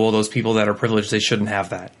they say, well, those people that are privileged, they shouldn't have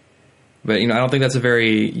that. But, I don't think that's a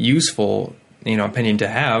very useful, opinion to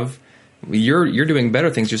have. You're doing better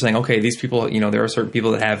things. You're saying, okay, these people, there are certain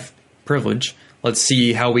people that have privilege. Let's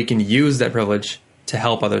see how we can use that privilege to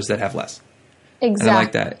help others that have less. Exactly. And I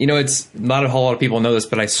like that. It's not a whole lot of people know this,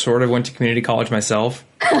 but I sort of went to community college myself.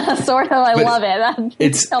 Sort of. I love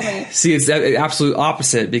it. Tell me. See, it's the absolute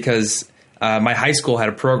opposite because my high school had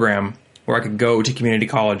a program where I could go to community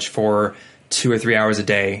college for 2 or 3 hours a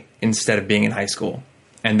day instead of being in high school.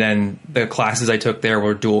 And then the classes I took there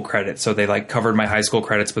were dual credit. So they like covered my high school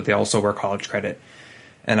credits, but they also were college credit.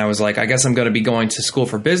 And I was like, I guess I'm going to be going to school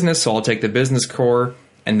for business. So I'll take the business core.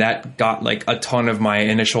 And that got like a ton of my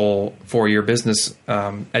initial 4-year business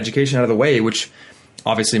education out of the way, which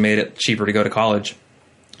obviously made it cheaper to go to college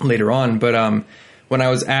later on. But when I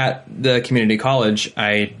was at the community college,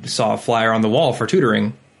 I saw a flyer on the wall for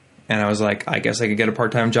tutoring. And I was like, I guess I could get a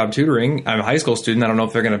part-time job tutoring. I'm a high school student. I don't know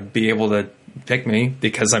if they're going to be able to pick me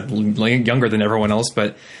because I'm younger than everyone else.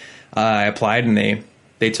 But I applied and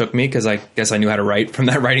they took me because I guess I knew how to write from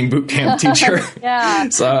that writing boot camp teacher. Yeah.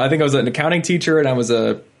 So I think I was an accounting teacher and I was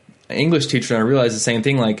an English teacher. And I realized the same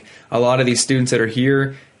thing. Like a lot of these students that are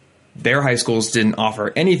here, their high schools didn't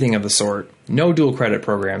offer anything of the sort. No dual credit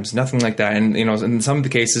programs, nothing like that. And, in some of the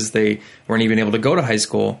cases, they weren't even able to go to high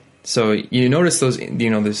school. So you notice those,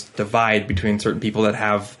 this divide between certain people that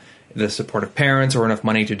have the supportive parents or enough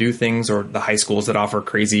money to do things, or the high schools that offer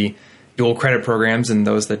crazy, dual credit programs and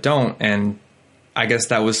those that don't. And I guess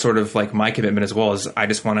that was sort of like my commitment as well, is I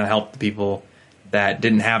just want to help the people that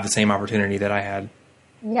didn't have the same opportunity that I had.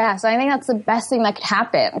 Yeah, so I think that's the best thing that could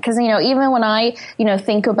happen. Because, even when I,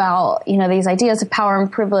 think about, these ideas of power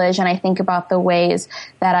and privilege, and I think about the ways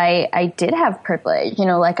that I did have privilege,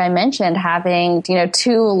 like I mentioned, having,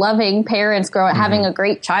 two loving parents grow up, having a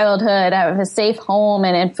great childhood, have a safe home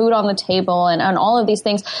and food on the table and all of these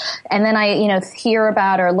things. And then I, hear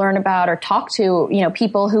about or learn about or talk to,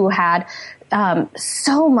 people who had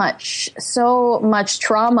so much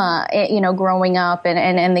trauma, growing up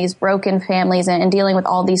and these broken families and dealing with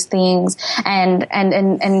all these things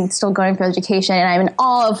and still going through education. And I'm in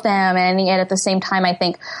awe of them. And yet at the same time, I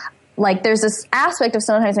think, like, there's this aspect of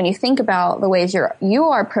sometimes when you think about the ways you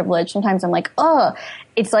are privileged, sometimes I'm like, oh,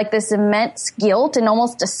 it's like this immense guilt and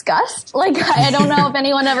almost disgust. Like, I don't know if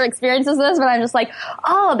anyone ever experiences this, but I'm just like,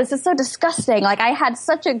 oh, this is so disgusting. Like, I had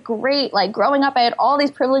such a great, like, growing up, I had all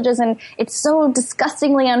these privileges and it's so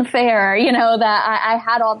disgustingly unfair, that I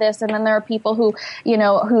had all this. And then there are people who,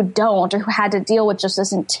 who don't, or who had to deal with just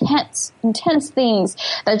this intense things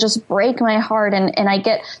that just break my heart. And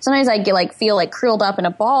sometimes I get feel like curled up in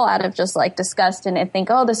a ball out of just like disgust and think,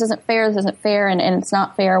 oh, this isn't fair. And it's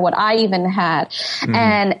not fair what I even had.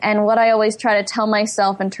 And what I always try to tell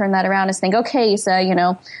myself and turn that around is think, okay,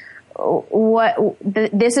 Issa,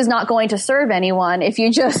 this is not going to serve anyone if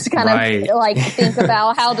you just kind of think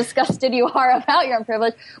about how disgusted you are about your own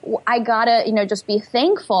privilege. I gotta, just be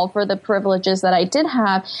thankful for the privileges that I did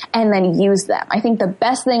have and then use them. I think the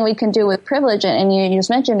best thing we can do with privilege, and you just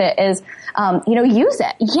mentioned it, is, use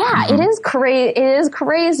it. Yeah, it is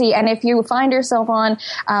crazy. And if you find yourself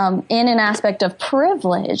in an aspect of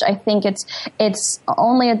privilege, I think it's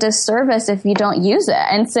only a disservice if you don't use it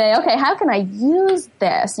and say, okay, how can I use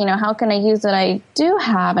this? How can I use what I do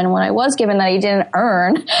have and what I was given that I didn't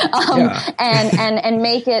earn, and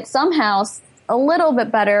make it somehow a little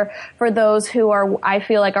bit better for those who I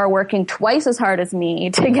feel like are working twice as hard as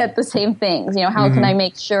me to get the same things. How can I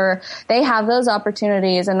make sure they have those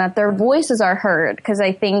opportunities and that their voices are heard? Because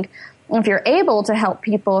I think if you're able to help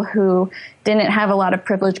people who didn't have a lot of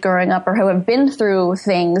privilege growing up or who have been through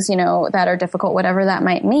things, that are difficult, whatever that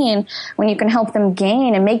might mean, when you can help them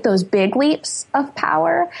gain and make those big leaps of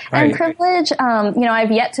power and privilege.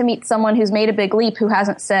 I've yet to meet someone who's made a big leap who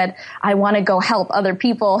hasn't said, I want to go help other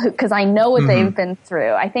people because I know what they've been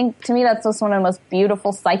through. I think to me, that's just one of the most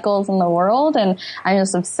beautiful cycles in the world. And I'm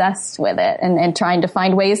just obsessed with it and trying to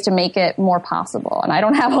find ways to make it more possible. And I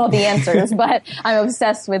don't have all the answers, but I'm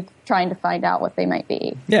obsessed with trying to find out what they might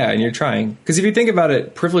be. Yeah, and you're trying. Because if you think about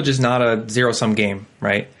it, privilege is not a zero-sum game,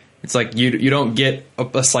 right? It's like you don't get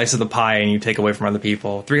a slice of the pie and you take away from other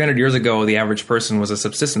people. 300 years ago, the average person was a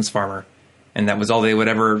subsistence farmer. And that was all they would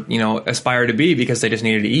ever, aspire to be because they just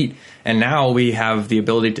needed to eat. And now we have the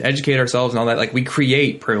ability to educate ourselves and all that. Like, we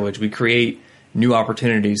create privilege. We create new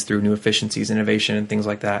opportunities through new efficiencies, innovation, and things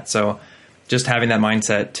like that. So just having that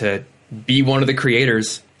mindset to be one of the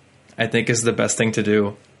creators, I think, is the best thing to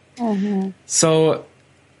do. So,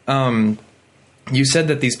 you said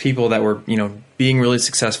that these people that were, being really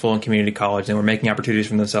successful in community college and were making opportunities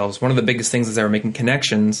for themselves, one of the biggest things is they were making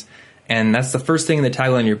connections. And that's the first thing in the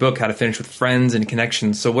tagline in your book, How to Finish with Friends and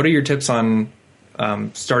Connections. So what are your tips on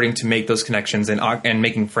starting to make those connections and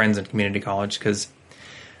making friends in community college? Because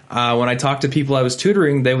when I talked to people I was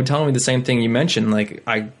tutoring, they would tell me the same thing you mentioned. Like,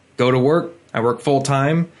 I go to work, I work full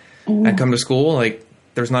time, I come to school, like,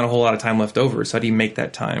 there's not a whole lot of time left over. So how do you make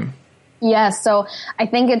that time? Yes. So I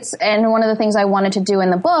think and one of the things I wanted to do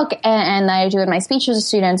in the book and I do in my speeches to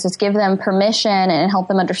students is give them permission and help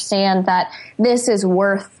them understand that this is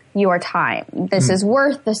worth your time. This is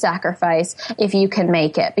worth the sacrifice if you can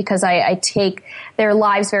make it, because I take their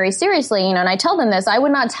lives very seriously, and I tell them this. I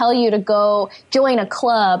would not tell you to go join a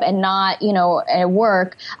club and not,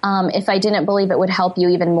 work, if I didn't believe it would help you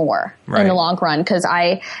even more in the long run. Cause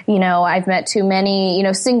I've met too many,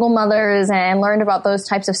 single mothers and learned about those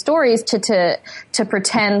types of stories to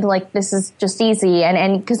pretend like this is just easy.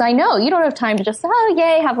 And cause I know you don't have time to just,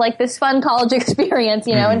 have like this fun college experience,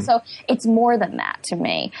 and so it's more than that to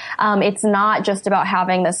me. It's not just about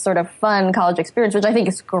having this sort of fun college experience, which I think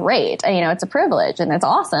is great. It's a privilege and it's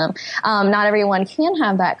awesome. Not everyone can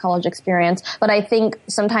have that college experience, but I think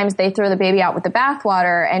sometimes they throw the baby out with the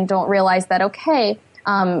bathwater and don't realize that, okay,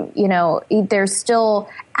 there's still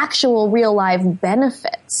actual real life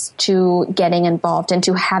benefits to getting involved and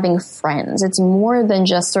to having friends. It's more than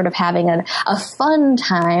just sort of having a fun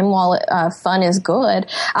time. While fun is good,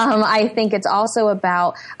 I think it's also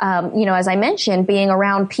about, as I mentioned, being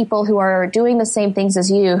around people who are doing the same things as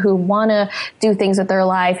you, who want to do things with their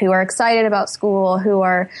life, who are excited about school, who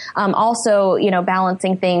are also,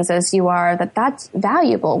 balancing things as you are. That's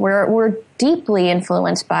valuable. We're deeply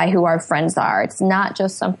influenced by who our friends are. It's not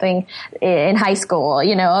just something in high school,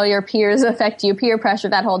 your peers affect you, peer pressure,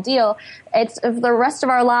 that whole deal. It's the rest of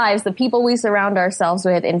our lives, the people we surround ourselves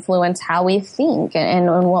with influence how we think and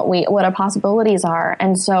what our possibilities are.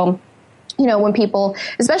 And so, when people,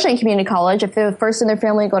 especially in community college, if they're the first in their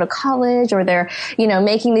family to go to college or they're,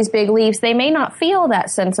 making these big leaps, they may not feel that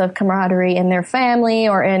sense of camaraderie in their family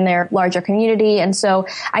or in their larger community. And so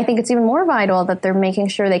I think it's even more vital that they're making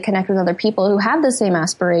sure they connect with other people who have the same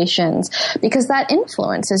aspirations, because that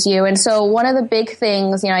influences you. And so one of the big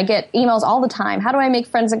things, I get emails all the time. How do I make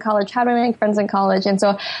friends in college? How do I make friends in college? And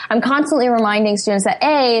so I'm constantly reminding students that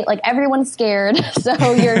everyone's scared. So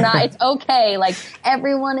it's okay.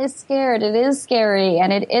 Everyone is scared. It is scary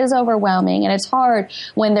and it is overwhelming, and it's hard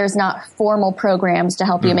when there's not formal programs to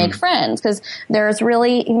help you make friends, because there's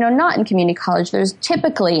really, not in community college, there's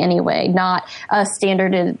typically anyway, not a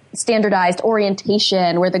standardized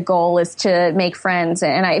orientation where the goal is to make friends.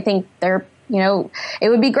 And I think it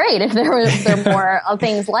would be great if there were more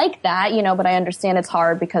things like that, but I understand it's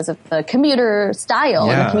hard because of the commuter style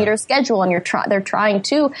and the commuter schedule, and they're trying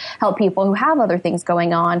to help people who have other things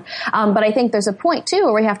going on. But I think there's a point too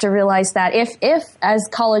where we have to realize that if as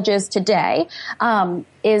college is today,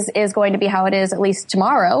 is going to be how it is at least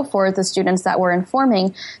tomorrow for the students that we're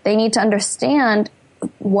informing, they need to understand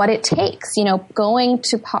what it takes, going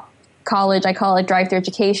to college, I call it drive-through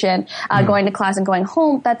education, going to class and going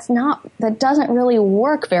home. That doesn't really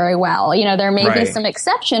work very well. There may be some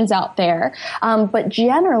exceptions out there. But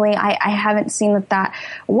generally I haven't seen that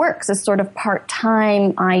works as sort of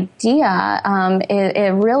part-time idea.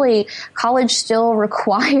 It really, college still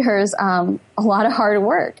requires, a lot of hard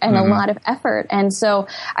work and a lot of effort. And so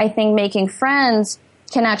I think making friends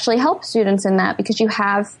can actually help students in that, because you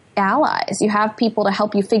have allies. You have people to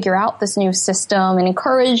help you figure out this new system and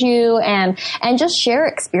encourage you and just share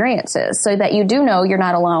experiences so that you do know you're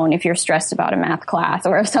not alone if you're stressed about a math class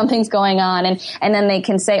or if something's going on. And then they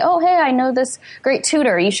can say, oh, hey, I know this great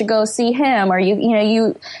tutor. You should go see him. Or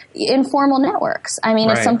you informal networks. I mean,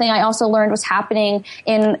 it's something I also learned was happening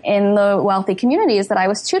in the wealthy communities that I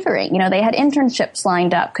was tutoring. They had internships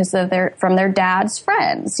lined up because from their dad's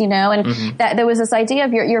friends, and that there was this idea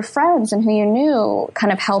of your friends and who you knew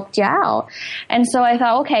kind of helped you out. And so I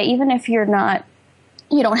thought, okay, even if you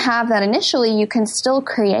don't have that initially, you can still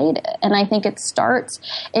create it. And I think it starts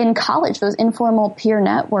in college. Those informal peer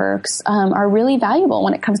networks are really valuable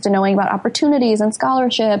when it comes to knowing about opportunities and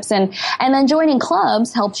scholarships. And then joining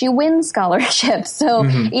clubs helps you win scholarships. So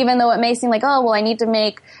even though it may seem like, oh, well, I need to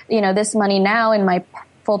make, this money now in my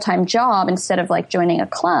full-time job instead of joining a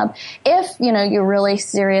club. If, you're really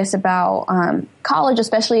serious about college,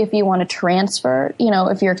 especially if you want to transfer,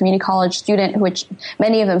 if you're a community college student, which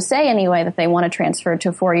many of them say anyway that they want to transfer to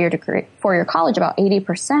a four-year college, about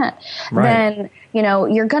 80%, then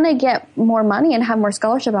you're going to get more money and have more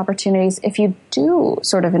scholarship opportunities if you do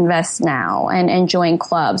sort of invest now and join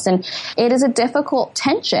clubs. And it is a difficult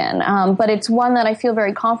tension, but it's one that I feel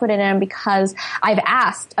very confident in because I've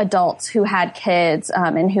asked adults who had kids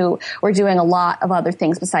and who were doing a lot of other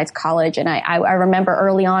things besides college. And I remember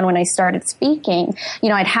early on when I started speaking,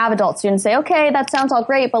 I'd have adult students say, okay, that sounds all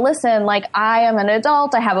great, but listen, I am an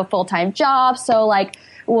adult, I have a full-time job, so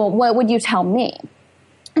well, what would you tell me?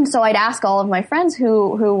 And so I'd ask all of my friends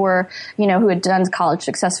who were, who had done college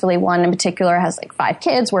successfully. One in particular has 5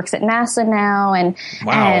 kids, works at NASA now, and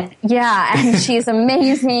she's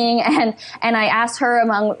amazing. And I asked her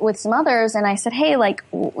with some others, and I said, hey,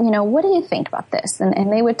 what do you think about this?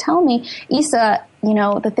 And they would tell me, Isa,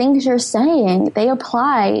 the things you're saying, they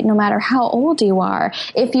apply no matter how old you are.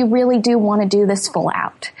 If you really do want to do this full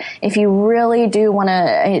out, if you really do want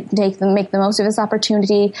to make the most of this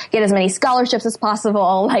opportunity, get as many scholarships as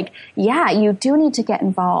possible, you do need to get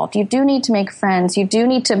involved. You do need to make friends. You do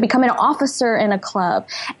need to become an officer in a club,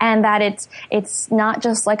 and that it's not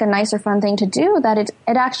just a nice or fun thing to do, that it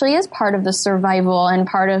actually is part of the survival and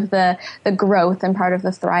part of the growth and part of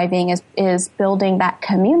the thriving is building that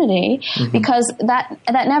community, because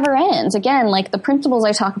that never ends. Again, like the principles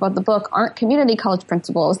I talk about in the book aren't community college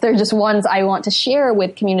principles. They're just ones I want to share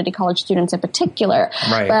with community college students in particular.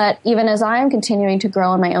 Right. But even as I'm continuing to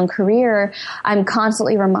grow in my own career, I'm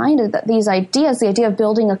constantly reminded that these ideas, the idea of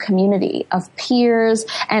building a community of peers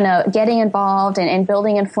and getting involved and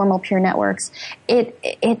building informal peer networks,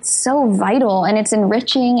 it's so vital, and it's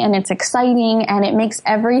enriching, and it's exciting, and it makes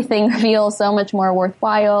everything feel so much more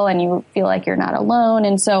worthwhile, and you feel like you're not alone.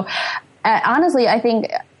 And so honestly, I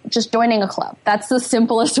think just joining a club, that's the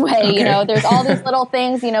simplest way. Okay. You know, there's all these little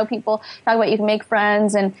things, you know, people talk about you can make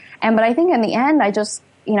friends, but I think in the end, I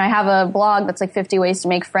have a blog that's like 50 ways to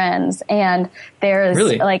make friends, and there's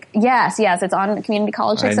like, yes, it's on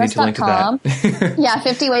communitycollegesuccess.com. Yeah,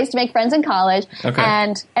 50 ways to make friends in college. Okay.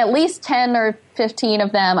 And at least 10 or 15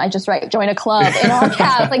 of them, I just write, join a club in all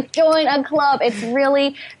caps, like join a club. It's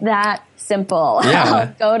really that simple.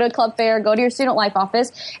 Yeah. Go to Club Fair, go to your student life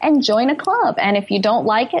office and join a club. And if you don't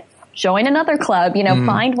like it, join another club,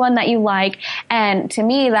 find one that you like. And to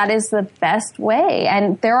me, that is the best way.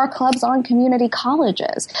 And there are clubs on community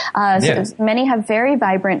colleges. So many have very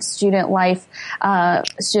vibrant student life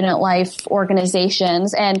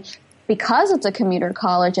organizations. And because it's a commuter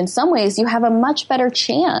college, in some ways, you have a much better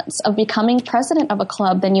chance of becoming president of a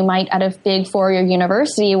club than you might at a big four-year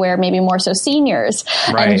university where maybe more so seniors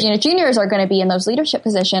and juniors are going to be in those leadership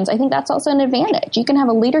positions. I think that's also an advantage. You can have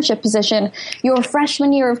a leadership position your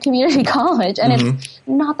freshman year of community college, and it's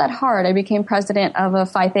not that hard. I became president of a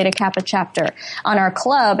Phi Theta Kappa chapter on our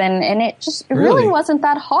club, and it really wasn't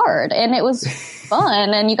that hard, and it was fun.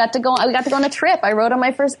 And we got to go on a trip. I rode on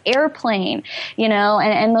my first airplane,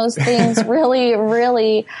 and those things really,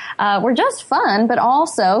 really were just fun, but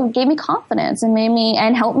also gave me confidence and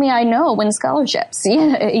helped me, win scholarships.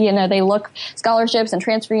 They look scholarships and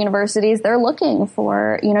transfer universities. They're looking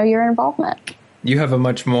for, your involvement. You have a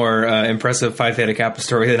much more impressive Phi Theta Kappa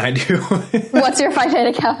story than I do. What's your Phi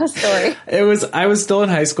Theta Kappa story? I was still in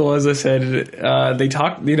high school, as I said. They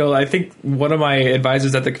talked, I think one of my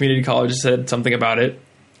advisors at the community college said something about it.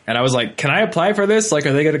 And I was like, can I apply for this? Like,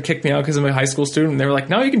 are they going to kick me out because I'm a high school student? And they were like,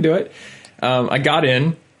 no, you can do it. I got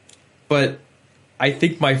in, but I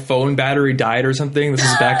think my phone battery died or something. This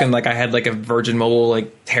is back in I had a Virgin Mobile,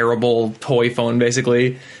 terrible toy phone,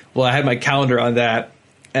 basically. Well, I had my calendar on that.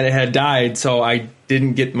 And it had died, so I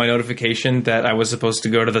didn't get my notification that I was supposed to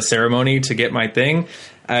go to the ceremony to get my thing.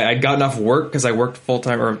 I'd gotten off work because I worked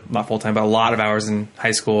full-time, or not full-time, but a lot of hours in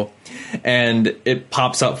high school. And it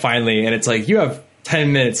pops up finally, and it's like, you have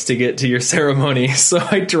 10 minutes to get to your ceremony. So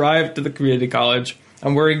I drive to the community college.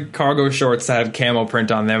 I'm wearing cargo shorts that have camo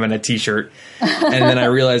print on them and a T-shirt. And then I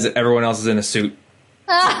realize that everyone else is in a suit.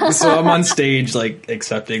 So I'm on stage,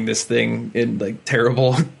 accepting this thing in,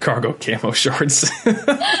 terrible cargo camo shorts.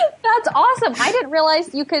 That's awesome. I didn't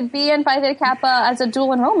realize you could be in Phi Theta Kappa as a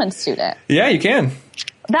dual enrollment student. Yeah, you can.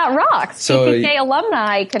 That rocks. So, PPK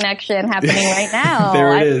alumni connection happening right now.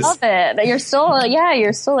 There it is. I love it. You're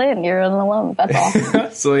still in. You're an alum. That's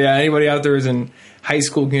awesome. So, anybody out there who's in high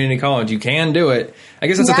school community college, you can do it. I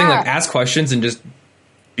guess that's the thing, ask questions and just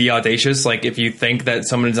be audacious. If you think that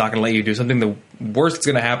someone's not going to let you do something, the worst that's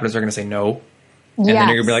going to happen is they're going to say no. And then you're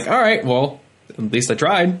going to be like, all right, well, at least I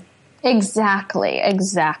tried. Exactly.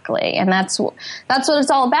 And that's what it's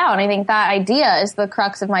all about. And I think that idea is the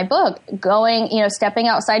crux of my book, going, stepping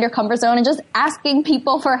outside your comfort zone and just asking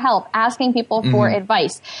people for help, asking people for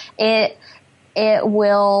advice. It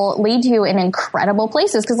will lead you in incredible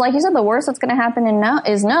places. Because like you said, the worst that's going to happen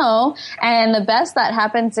is no. And the best that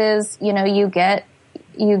happens is,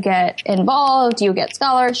 you get involved, you get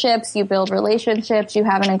scholarships, you build relationships, you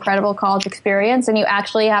have an incredible college experience, and you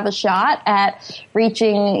actually have a shot at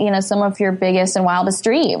reaching, some of your biggest and wildest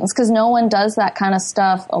dreams, because no one does that kind of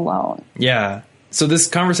stuff alone. Yeah. So this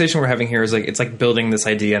conversation we're having here is it's like building this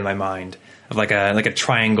idea in my mind of a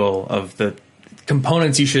triangle of the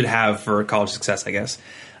components you should have for college success, I guess.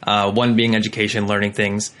 One being education, learning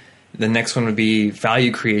things. The next one would be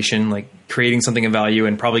value creation, creating something of value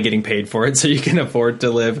and probably getting paid for it so you can afford to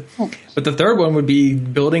live. But the third one would be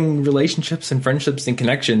building relationships and friendships and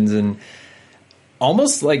connections. And I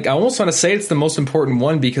almost want to say it's the most important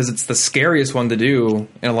one because it's the scariest one to do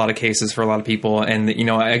in a lot of cases for a lot of people. And,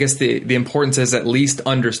 I guess the importance is at least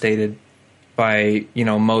understated by,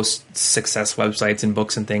 most success websites and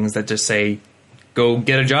books and things that just say, go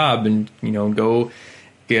get a job and, go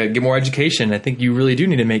get more education. I think you really do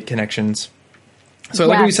need to make connections. So I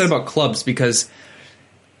like what you said about clubs because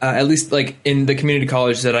at least in the community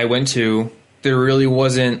college that I went to, there really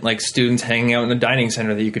wasn't students hanging out in the dining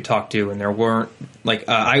center that you could talk to. And there weren't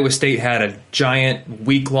Iowa State had a giant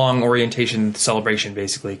week-long orientation celebration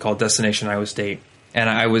basically called Destination Iowa State. and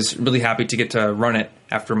I was really happy to get to run it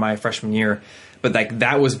after my freshman year. But like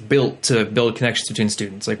that was built to build connections between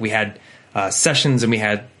students. Like we had sessions and we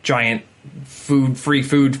had giant free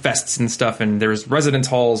food fests and stuff, and there was residence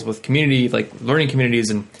halls with community, like learning communities,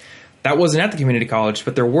 and that wasn't at the community college,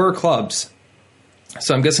 but there were clubs.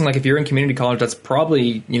 So I'm guessing like if you're in community college, that's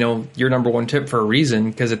probably, your number one tip for a reason,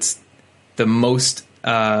 because it's the most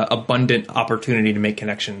abundant opportunity to make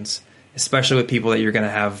connections, especially with people that you're going to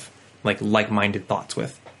have like-minded thoughts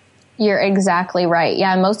with. You're exactly right.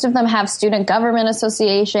 Yeah, most of them have student government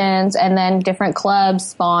associations, and then different clubs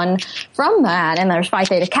spawn from that. And there's Phi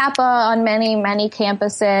Theta Kappa on many, many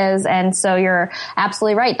campuses. And so you're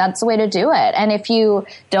absolutely right. That's the way to do it. And if you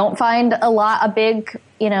don't find a big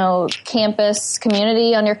campus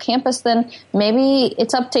community on your campus, then maybe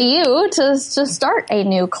it's up to you to start a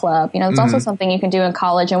new club. It's also something you can do in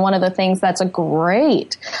college. And one of the things that's a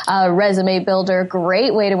great resume builder,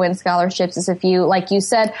 great way to win scholarships is if you, like you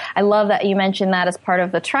said, I love that you mentioned that as part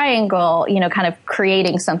of the triangle, kind of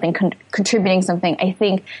creating something, contributing something. I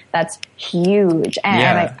think that's huge.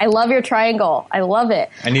 And I love your triangle. I love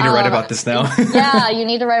it. I need to write about this now. Yeah, you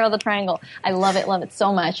need to write about the triangle. I love it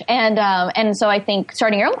so much. And so I think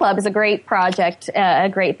starting your own club is a great project, a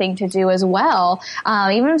great thing to do as well.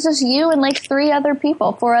 Even if it's just you and like 4 other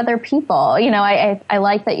people. I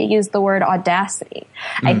like that you use the word audacity.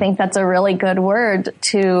 I think that's a really good word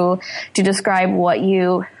to describe what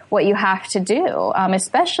you have to do,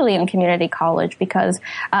 especially in community college, because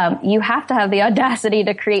you have to have the audacity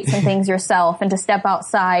to create some things yourself and to step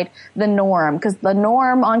outside the norm, because the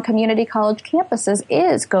norm on community college campuses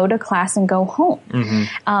is go to class and go home.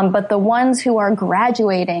 But the ones who are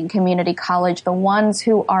graduating community college, the ones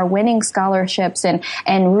who are winning scholarships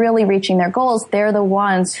and really reaching their goals, they're the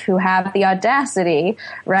ones who have the audacity,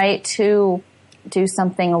 right, to do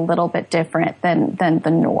something a little bit different than the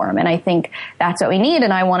norm. And I think that's what we need.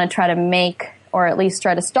 And I want to try to make, or at least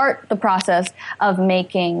try to start the process of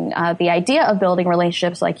making the idea of building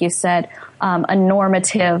relationships, like you said, a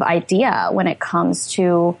normative idea when it comes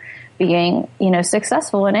to being,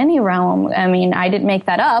 successful in any realm. I mean, I didn't make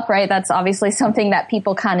that up, right? That's obviously something that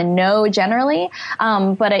people kind of know generally.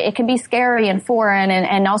 But it can be scary and foreign.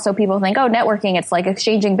 And also people think, oh, networking, it's like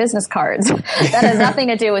exchanging business cards. That has nothing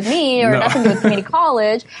to do with me or nothing to do with community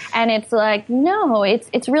college. And it's like, no,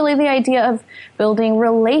 it's really the idea of building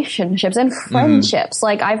relationships and friendships.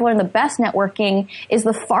 Like I've learned the best networking is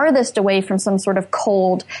the farthest away from some sort of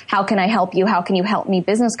cold, how can I help you? How can you help me?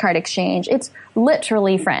 Business card exchange. It's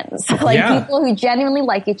literally friends, people who genuinely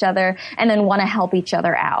like each other and then want to help each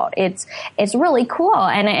other out. It's really cool.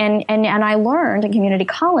 And I learned in community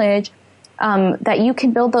college that you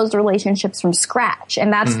can build those relationships from scratch.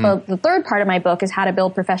 And that's the third part of my book is how to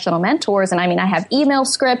build professional mentors. And I mean, I have email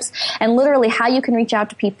scripts and literally how you can reach out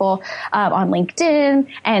to people on LinkedIn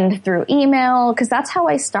and through email, because that's how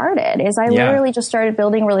I started, is I literally just started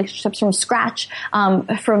building relationships from scratch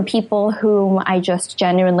from people whom I just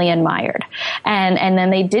genuinely admired. And then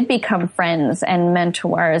they did become friends and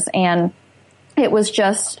mentors, and it was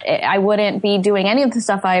just, I wouldn't be doing any of the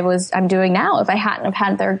stuff I'm doing now if I hadn't have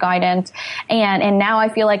had their guidance. And now I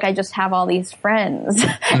feel like I just have all these friends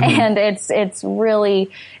and it's really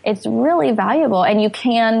valuable, and you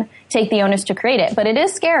can take the onus to create it, but it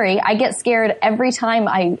is scary. I get scared every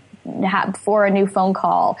time before a new phone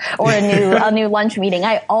call or a new lunch meeting.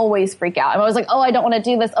 I always freak out. I'm always like, oh, I don't want to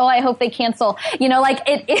do this. Oh, I hope they cancel.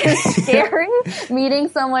 It is scary meeting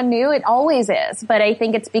someone new. It always is. But I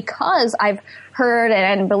think it's because I've heard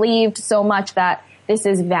and believed so much that this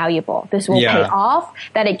is valuable, this will pay off,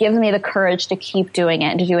 that it gives me the courage to keep doing it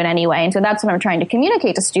and to do it anyway. And so that's what I'm trying to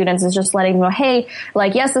communicate to students, is just letting them know, hey,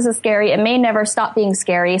 yes, this is scary. It may never stop being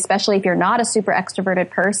scary, especially if you're not a super extroverted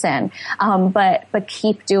person. But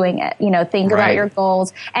keep doing it. Think about your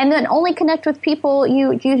goals, and then only connect with people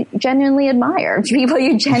you genuinely admire, people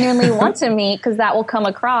you genuinely want to meet, because that will come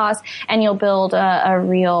across and you'll build a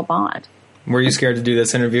real bond. Were you scared to do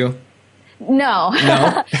this interview? No.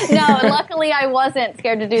 No, luckily I wasn't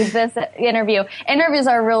scared to do this interview. Interviews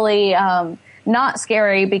are really not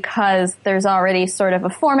scary because there's already sort of a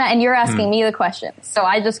format, and you're asking me the questions. So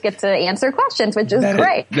I just get to answer questions, which is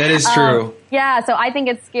great. That is true. So I think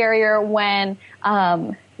it's scarier when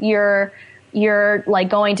you're like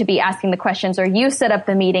going to be asking the questions, or you set up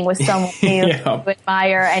the meeting with someone you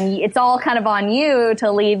admire, and it's all kind of on you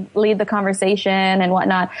to lead the conversation and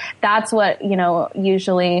whatnot. That's what,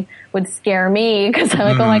 usually would scare me because I'm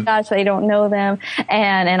like, oh my gosh, I don't know them.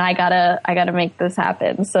 And I gotta make this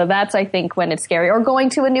happen. So that's, I think, when it's scary, or going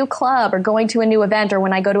to a new club or going to a new event, or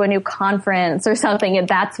when I go to a new conference or something. And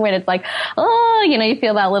that's when it's like, oh, you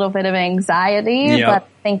feel that little bit of anxiety, Yep. but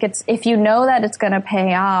I think if you know that it's going to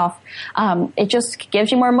pay off, it just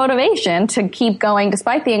gives you more motivation to keep going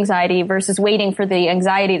despite the anxiety versus waiting for the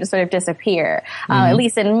anxiety to sort of disappear. At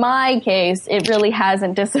least in my case, it really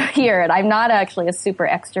hasn't disappeared. I'm not actually a super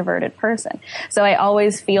extroverted person. So I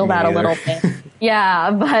always feel that a little bit.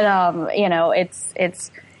 Yeah. But,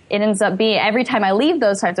 it ends up being, every time I leave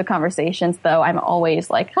those types of conversations, though, I'm always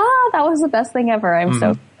like, that was the best thing ever. I'm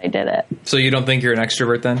so glad I did it. So you don't think you're an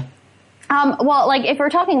extrovert then? Well, like if we're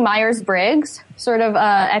talking Myers-Briggs, sort of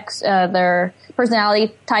their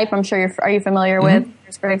personality type, I'm sure are you familiar with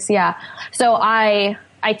Myers-Briggs? Yeah. So I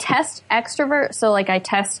test extrovert, so like I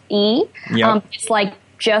test E. Yep. It's like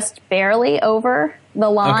just barely over the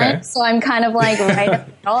line. Okay. So I'm kind of like right in the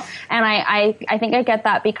middle. And I think I get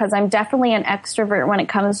that because I'm definitely an extrovert when it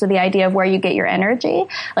comes to the idea of where you get your energy.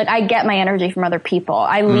 Like I get my energy from other people.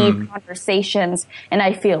 I leave conversations and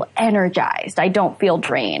I feel energized. I don't feel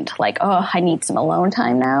drained. Like, oh, I need some alone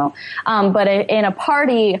time now. But in a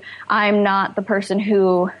party, I'm not the person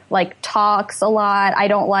who like talks a lot. I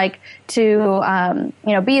don't like to,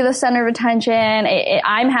 be the center of attention.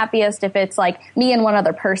 I'm happiest if it's like me and one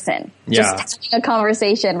other person just having a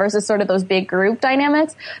conversation versus sort of those big group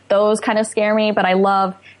dynamics. Those kind of scare me, but I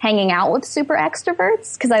love hanging out with super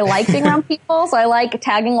extroverts because I like being around people. So I like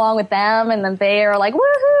tagging along with them, and then they are like,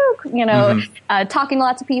 woohoo, talking to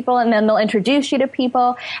lots of people, and then they'll introduce you to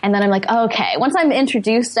people. And then I'm like, okay, once I'm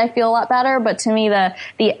introduced, I feel a lot better. But to me, the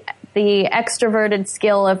extroverted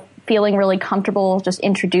skill of feeling really comfortable just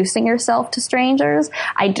introducing yourself to strangers,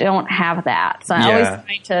 I don't have that. So I always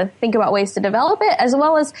try to think about ways to develop it, as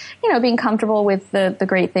well as, being comfortable with the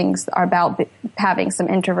great things about having some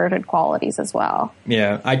introverted qualities as well.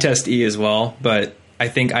 Yeah, I test E as well, but I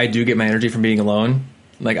think I do get my energy from being alone.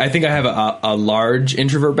 Like, I think I have a large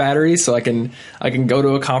introvert battery, so I can go to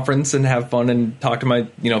a conference and have fun and talk to my,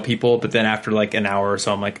 people. But then after like an hour or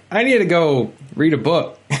so, I'm like, I need to go read a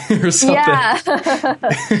book or something. Yeah,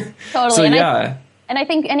 totally. So, And I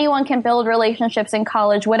think anyone can build relationships in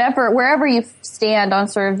college, wherever you stand on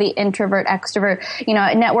sort of the introvert, extrovert,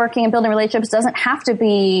 networking and building relationships doesn't have to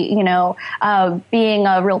be, being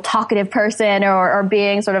a real talkative person or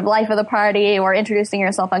being sort of life of the party or introducing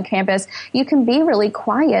yourself on campus. You can be really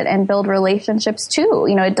quiet and build relationships too.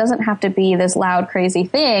 It doesn't have to be this loud, crazy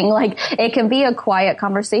thing. Like it can be a quiet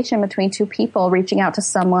conversation between two people, reaching out to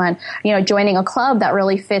someone, joining a club that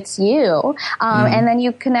really fits you. And then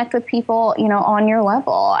you connect with people, on your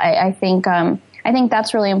level. I think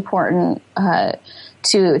that's really important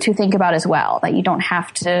to think about as well, that you don't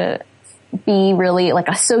have to be really like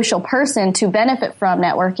a social person to benefit from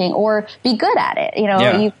networking or be good at it.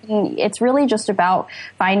 It's really just about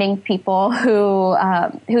finding people who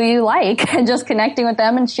you like and just connecting with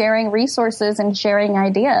them and sharing resources and sharing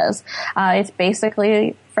ideas. It's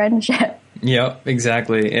basically friendship. Yep,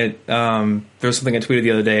 exactly. There was something I tweeted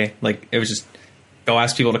the other day. Like it was just go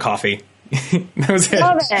ask people to coffee. That was it.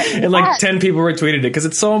 Love it. And like 10 people retweeted it because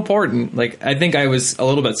it's so important. Like I think I was a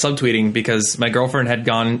little bit subtweeting because my girlfriend had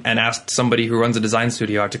gone and asked somebody who runs a design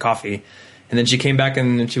studio out to coffee. And then she came back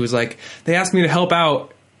and she was like, they asked me to help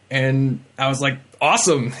out. And I was like,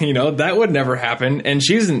 awesome. That would never happen. And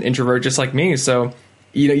she's an introvert just like me. So,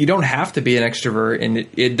 you don't have to be an extrovert. And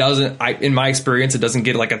it doesn't, in my experience, it doesn't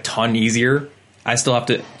get like a ton easier. I still have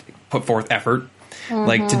to put forth effort.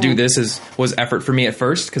 Like to do this was effort for me at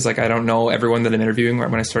first because like I don't know everyone that I'm interviewing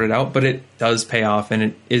when I started out, but it does pay off and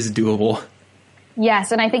it is doable.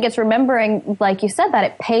 Yes, and I think it's remembering, like you said, that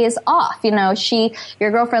it pays off.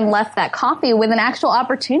 Your girlfriend left that coffee with an actual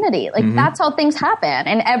opportunity. Like that's how things happen.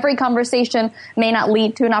 And every conversation may not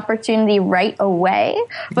lead to an opportunity right away,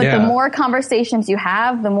 but the more conversations you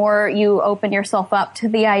have, the more you open yourself up to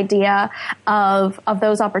the idea of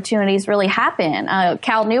those opportunities really happen.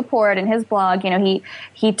 Cal Newport in his blog,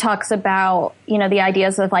 he talks about, the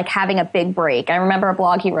ideas of like having a big break. I remember a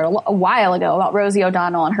blog he wrote a while ago about Rosie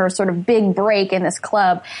O'Donnell and her sort of big break in this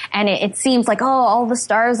club. And it seems like, all the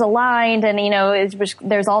stars aligned and,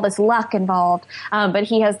 there's all this luck involved. But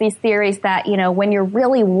he has these theories that, when you're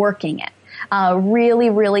really working it, really,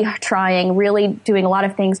 really trying, really doing a lot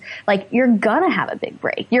of things, like you're gonna have a big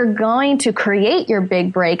break. You're going to create your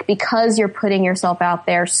big break because you're putting yourself out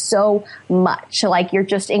there so much. Like you're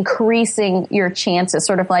just increasing your chances,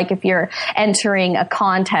 sort of like if you're entering a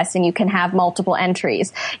contest and you can have multiple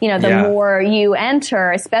entries. You know, the more you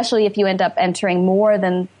enter, especially if you end up entering more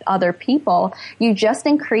than other people, you just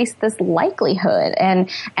increase this likelihood, and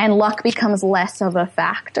luck becomes less of a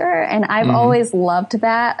factor. And I've always loved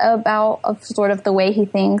that about sort of the way he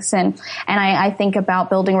thinks. And I think about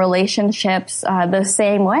building relationships the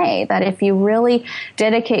same way, that if you really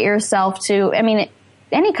dedicate yourself to, I mean,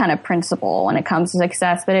 any kind of principle when it comes to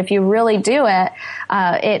success, but if you really do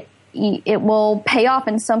it, it will pay off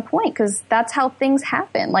in some point, because that's how things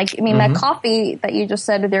happen. Like, I mean, that coffee that you just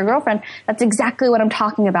said with your girlfriend, that's exactly what I'm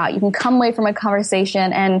talking about. You can come away from a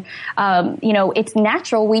conversation and, you know, it's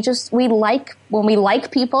natural. When we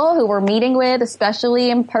like people who we're meeting with, especially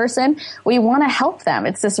in person, we want to help them.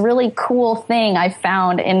 It's this really cool thing I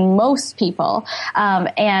found in most people.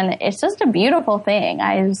 And it's just a beautiful thing.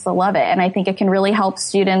 I just love it. And I think it can really help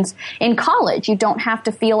students in college. You don't have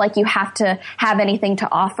to feel like you have to have anything to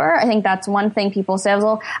offer. I think that's one thing people say,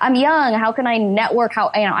 well, I'm young. How can I network?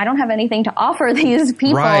 I don't have anything to offer these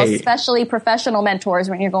people, especially professional mentors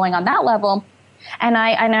when you're going on that level. And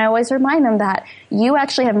I always remind them that you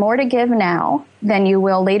actually have more to give now than you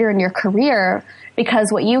will later in your career,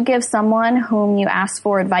 because what you give someone whom you ask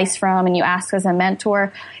for advice from and you ask as a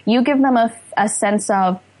mentor, you give them a sense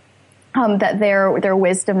of that their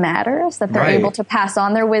wisdom matters, that they're able to pass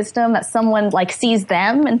on their wisdom, that someone like sees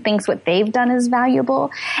them and thinks what they've done is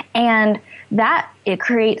valuable. And that it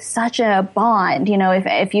creates such a bond. You know,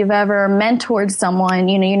 if you've ever mentored someone,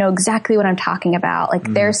 you know exactly what I'm talking about.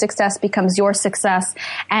 Like their success becomes your success,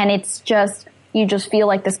 and it's just, you just feel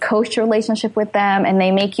like this coach relationship with them, and they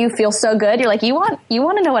make you feel so good. You're like, you want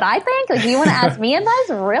to know what I think? Like, you want to ask me advice?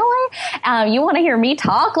 Really? You want to hear me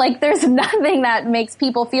talk? Like, there's nothing that makes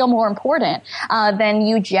people feel more important than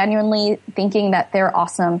you genuinely thinking that they're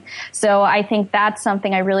awesome. So I think that's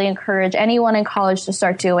something I really encourage anyone in college to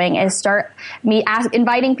start doing, is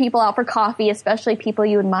inviting people out for coffee, especially people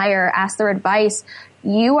you admire, ask their advice.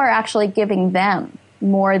 You are actually giving them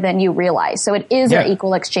more than you realize. So it is an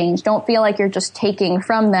equal exchange. Don't feel like you're just taking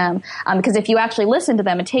from them. Because if you actually listen to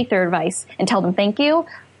them and take their advice and tell them thank you,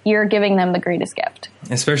 you're giving them the greatest gift.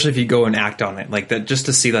 Especially if you go and act on it like that, just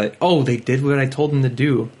to see that, oh, they did what I told them to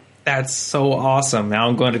do. That's so awesome. Now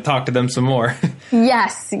I'm going to talk to them some more.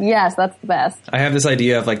 Yes, that's the best. I have this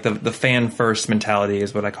idea of like the fan first mentality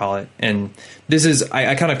is what I call it. And this is,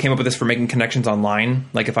 I kind of came up with this for making connections online.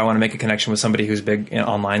 Like if I want to make a connection with somebody who's big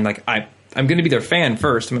online, like I'm going to be their fan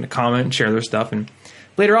first. I'm going to comment and share their stuff. And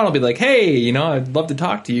later on I'll be like, hey, you know, I'd love to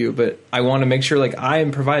talk to you, but I want to make sure like I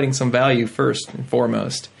am providing some value first and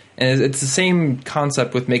foremost. And it's the same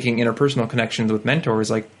concept with making interpersonal connections with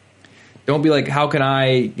mentors. Like, don't be like, how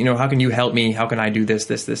can you help me? How can I do this,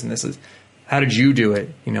 and this? How did you do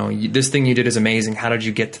it? You know, this thing you did is amazing. How did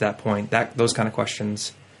you get to that point? Those kind of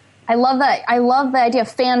questions. I love that. I love the idea of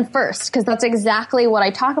fan first, because that's exactly what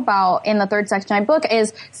I talk about in the third section of my book,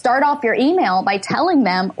 is start off your email by telling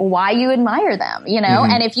them why you admire them, you know,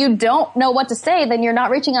 and if you don't know what to say, then you're not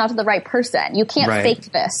reaching out to the right person. You can't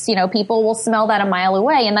fake this. You know, people will smell that a mile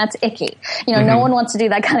away, and that's icky. You know, no one wants to do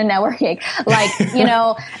that kind of networking. Like, you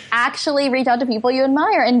know, actually reach out to people you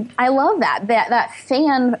admire. And I love that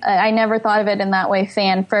fan. I never thought of it in that way,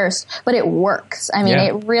 fan first, but it works. I mean,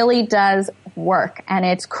 it really does work, and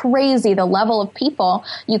it's crazy the level of people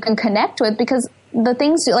you can connect with, because the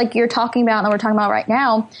things like you're talking about and we're talking about right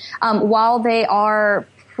now, while they are,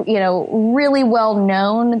 you know, really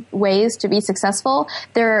well-known ways to be successful,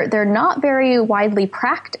 they're not very widely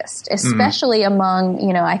practiced, especially among,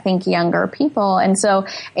 you know, I think younger people. And so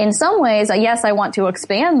in some ways, yes, I want to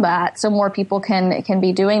expand that so more people can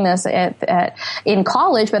be doing this in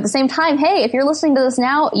college. But at the same time, hey, if you're listening to this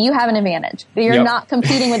now, you have an advantage. You're not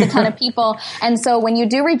competing with a ton of people. And so when you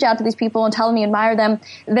do reach out to these people and tell them you admire them,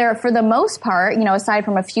 they're, for the most part, you know, aside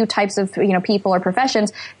from a few types of, you know, people or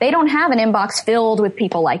professions, they don't have an inbox filled with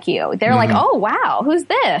people like you. They're like, oh, wow, who's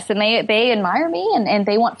this? And they admire me, and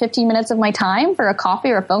they want 15 minutes of my time for a coffee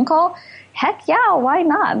or a phone call. Heck yeah, why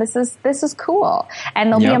not? This is cool.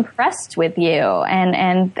 And they'll be impressed with you.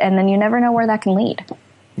 And then you never know where that can lead.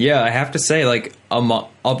 Yeah, I have to say, like, of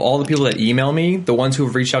all the people that email me, the ones who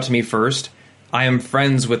have reached out to me first, I am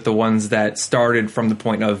friends with the ones that started from the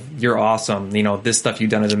point of, you're awesome, you know, this stuff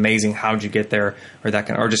you've done is amazing, how'd you get there, or that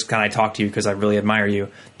kind of, or just can I talk to you because I really admire you.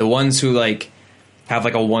 The ones who like have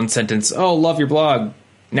like a one sentence, oh, love your blog,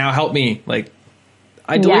 now help me, like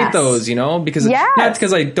I delete those, because not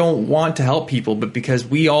because I don't want to help people, but because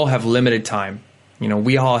we all have limited time.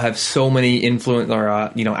 We all have so many influence or,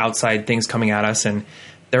 outside things coming at us, and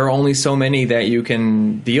there are only so many that you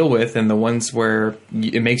can deal with. And the ones where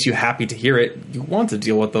it makes you happy to hear it, you want to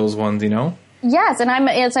deal with those ones, Yes, and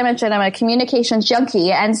as I mentioned, I'm a communications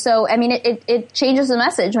junkie, and so it changes the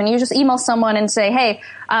message when you just email someone and say, "Hey,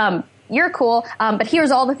 you're cool, but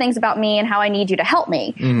here's all the things about me and how I need you to help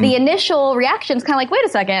me." Mm-hmm. The initial reaction is kind of like, "Wait a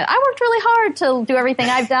second, I worked really hard to do everything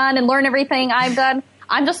I've done and learn everything I've done.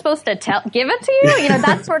 I'm just supposed to give it to you?"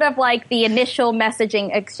 That's sort of like the initial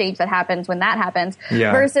messaging exchange that happens when that happens.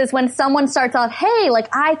 Yeah. Versus when someone starts off, "Hey,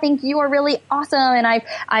 I think you are really awesome, and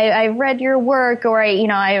I've read your work, or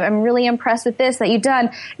I'm really impressed with this that you've done."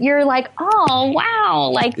 You're like, "Oh,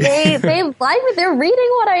 wow!" They like me. They're reading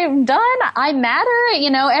what I've done. I matter.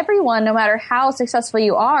 Everyone, no matter how successful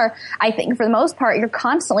you are, I think for the most part, you're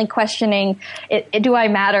constantly questioning, "Do I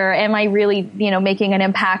matter? Am I really making an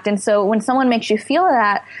impact?" And so when someone makes you feel that,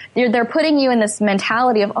 they're putting you in this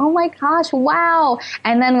mentality of, "Oh my gosh, wow."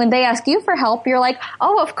 And then when they ask you for help, you're like,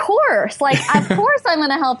 "Oh, of course. Of course I'm going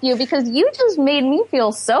to help you because you just made me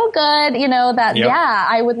feel so good, that, yep. Yeah,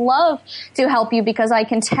 I would love to help you because I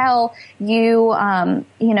can tell you,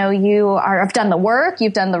 you have done the work,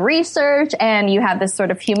 you've done the research, and you have this sort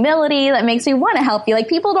of humility that makes me want to help you."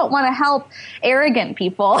 People don't want to help arrogant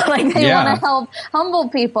people. They want to help humble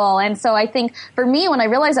people. And so I think for me, when I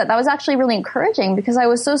realized that was actually really encouraging because I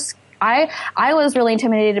was I was really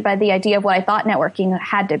intimidated by the idea of what I thought networking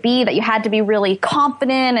had to be, that you had to be really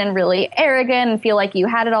confident and really arrogant and feel like you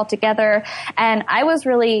had it all together. And I was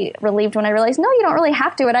really relieved when I realized, no, you don't really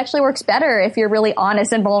have to. It actually works better if you're really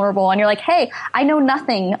honest and vulnerable and you're like, "Hey, I know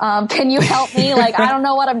nothing. Can you help me? I don't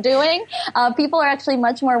know what I'm doing." People are actually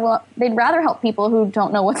much more, they'd rather help people who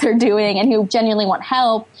don't know what they're doing and who genuinely want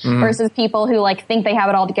help versus people who think they have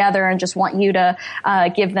it all together and just want you to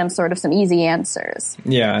give them sort of some easy answers.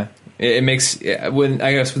 Yeah. It makes when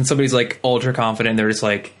somebody's ultra confident, they're just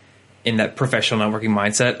in that professional networking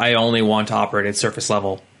mindset. I only want to operate at surface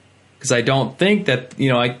level because I don't think that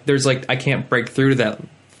I can't break through to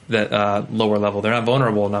that lower level. They're not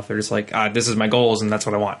vulnerable enough. They're just this is my goals and that's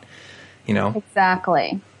what I want.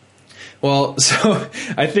 Exactly. Well, so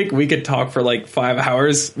I think we could talk for 5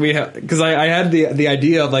 hours. Because I had the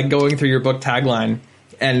idea of going through your book tagline,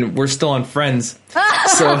 and we're still on Friends.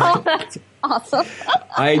 So. That's awesome.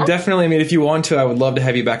 I definitely, if you want to, I would love to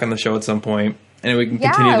have you back on the show at some point, and we can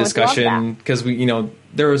continue the discussion because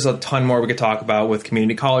there was a ton more we could talk about with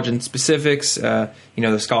community college and specifics, the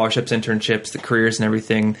scholarships, internships, the careers and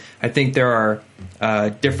everything. I think there are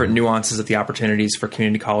different nuances of the opportunities for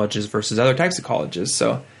community colleges versus other types of colleges.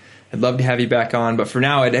 So I'd love to have you back on, but for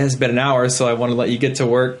now it has been an hour, so I want to let you get to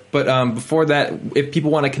work. But before that, if people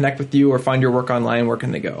want to connect with you or find your work online, where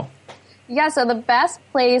can they go? Yeah, so the best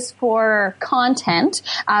place for content,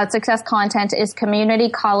 success content, is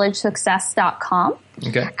communitycollegesuccess.com.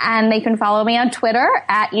 Okay. And they can follow me on Twitter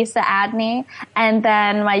at Isa Adney. And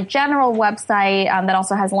then my general website that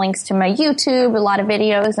also has links to my YouTube, a lot of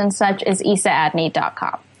videos and such, is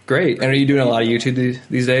isaadney.com. Great. And are you doing a lot of YouTube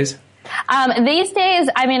these days? These days,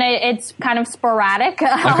 it's kind of sporadic,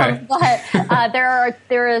 okay. But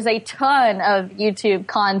there is a ton of YouTube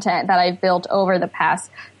content that I've built over the past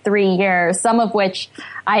 3 years, some of which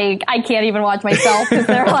I can't even watch myself because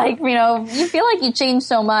they're you feel like you change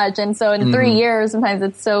so much. And so in 3 years, sometimes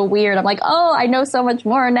it's so weird. I'm oh, I know so much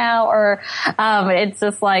more now. Or it's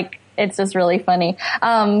just it's just really funny.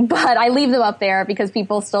 But I leave them up there because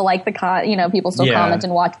people still like people still comment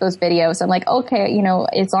and watch those videos. I'm okay,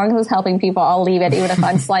 as long as it's helping people, I'll leave it even if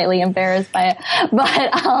I'm slightly embarrassed by it. But,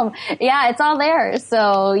 it's all there.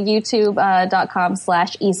 So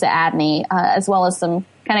youtube.com/Isa Adney, as well as some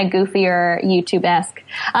kind of goofier YouTube-esque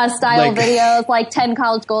style videos, 10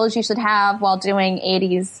 college goals you should have while doing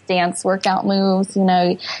 80s dance workout moves.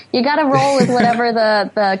 You got to roll with whatever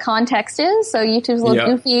the context is. So YouTube's a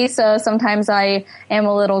little goofy. So sometimes I am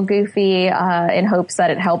a little goofy in hopes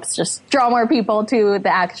that it helps just draw more people to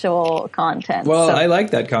the actual content. Well, I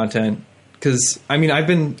like that content because, I'm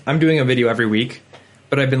doing a video every week,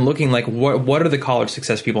 but I've been looking what are the college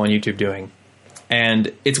success people on YouTube doing?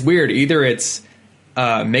 And it's weird. Either it's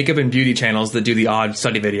makeup and beauty channels that do the odd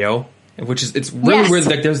study video, it's really weird.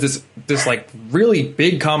 There's this really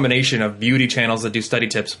big combination of beauty channels that do study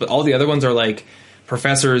tips, but all the other ones are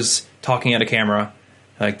professors talking at a camera,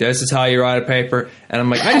 Like, this is how you write a paper. And I'm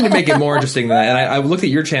like, I need to make it more interesting than that. And I looked at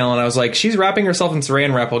your channel and I was like, she's wrapping herself in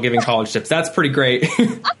saran wrap while giving college tips. That's pretty great.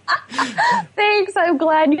 Thanks. I'm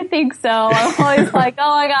glad you think so. I'm always like,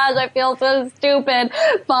 oh my gosh, I feel so stupid.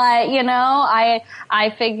 But, I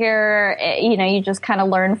figure, you just kind of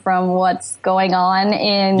learn from what's going on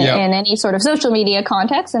in any sort of social media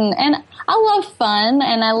context. And I love fun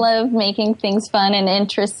and I love making things fun and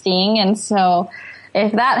interesting. And so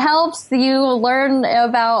if that helps you learn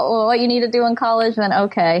about what you need to do in college, then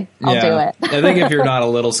okay, I'll do it. I think if you're not a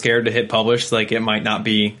little scared to hit publish, like, it might not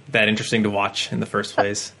be that interesting to watch in the first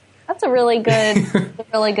place. That's a really good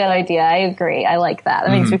idea. I agree. I like that.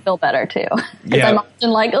 That makes me feel better too. Because I'm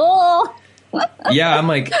often like, oh. Yeah, I'm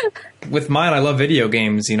like, with mine, I love video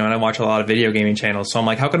games, and I watch a lot of video gaming channels. So I'm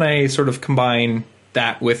like, how can I sort of combine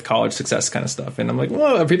that with college success kind of stuff? And I'm like,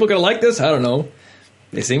 well, are people going to like this? I don't know.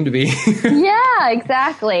 They seem to be. Yeah,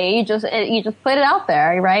 exactly. You just put it out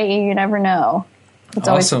there, right? You never know. It's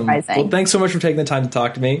always surprising. Well, thanks so much for taking the time to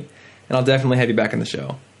talk to me, and I'll definitely have you back on the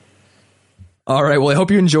show. All right. Well, I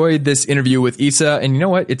hope you enjoyed this interview with Isa. And you know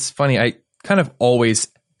what? It's funny. I kind of always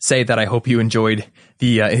say that I hope you enjoyed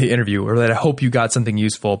the interview, or that I hope you got something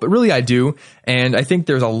useful, but really I do. And I think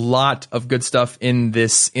there's a lot of good stuff in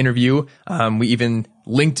this interview. We even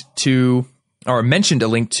mentioned a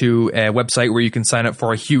link to a website where you can sign up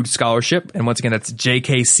for a huge scholarship. And once again, that's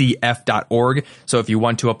jkcf.org. So if you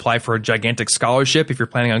want to apply for a gigantic scholarship, if you're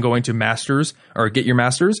planning on going to master's or get your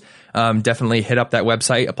master's, definitely hit up that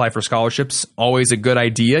website, apply for scholarships. Always a good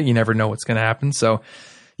idea. You never know what's going to happen. So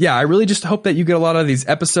yeah, I really just hope that you get a lot of these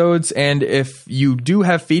episodes. And if you do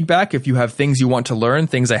have feedback, if you have things you want to learn,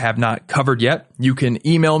 things I have not covered yet, you can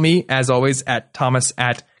email me, as always, at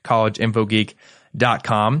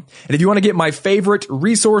thomas@collegeinfogeek.com. And if you want to get my favorite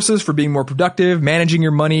resources for being more productive, managing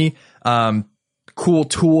your money, cool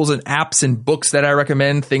tools and apps and books that I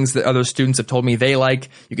recommend, things that other students have told me they like,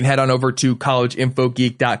 you can head on over to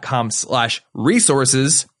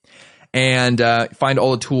collegeinfogeek.com/resources and find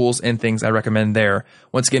all the tools and things I recommend there.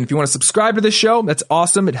 Once again, if you want to subscribe to this show, that's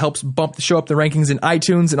awesome. It helps bump the show up the rankings in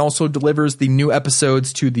iTunes and also delivers the new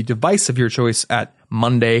episodes to the device of your choice at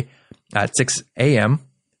Monday at 6 a.m.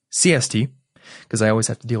 CST, because I always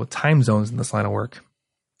have to deal with time zones in this line of work.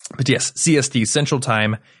 But yes, CST, Central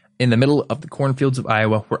Time, in the middle of the cornfields of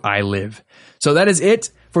Iowa where I live. So that is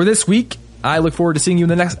it for this week. I look forward to seeing you in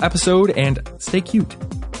the next episode, and stay cute.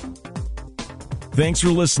 Thanks for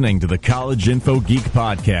listening to the College Info Geek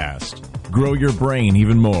Podcast. Grow your brain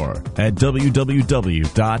even more at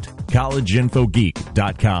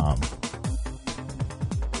www.collegeinfogeek.com.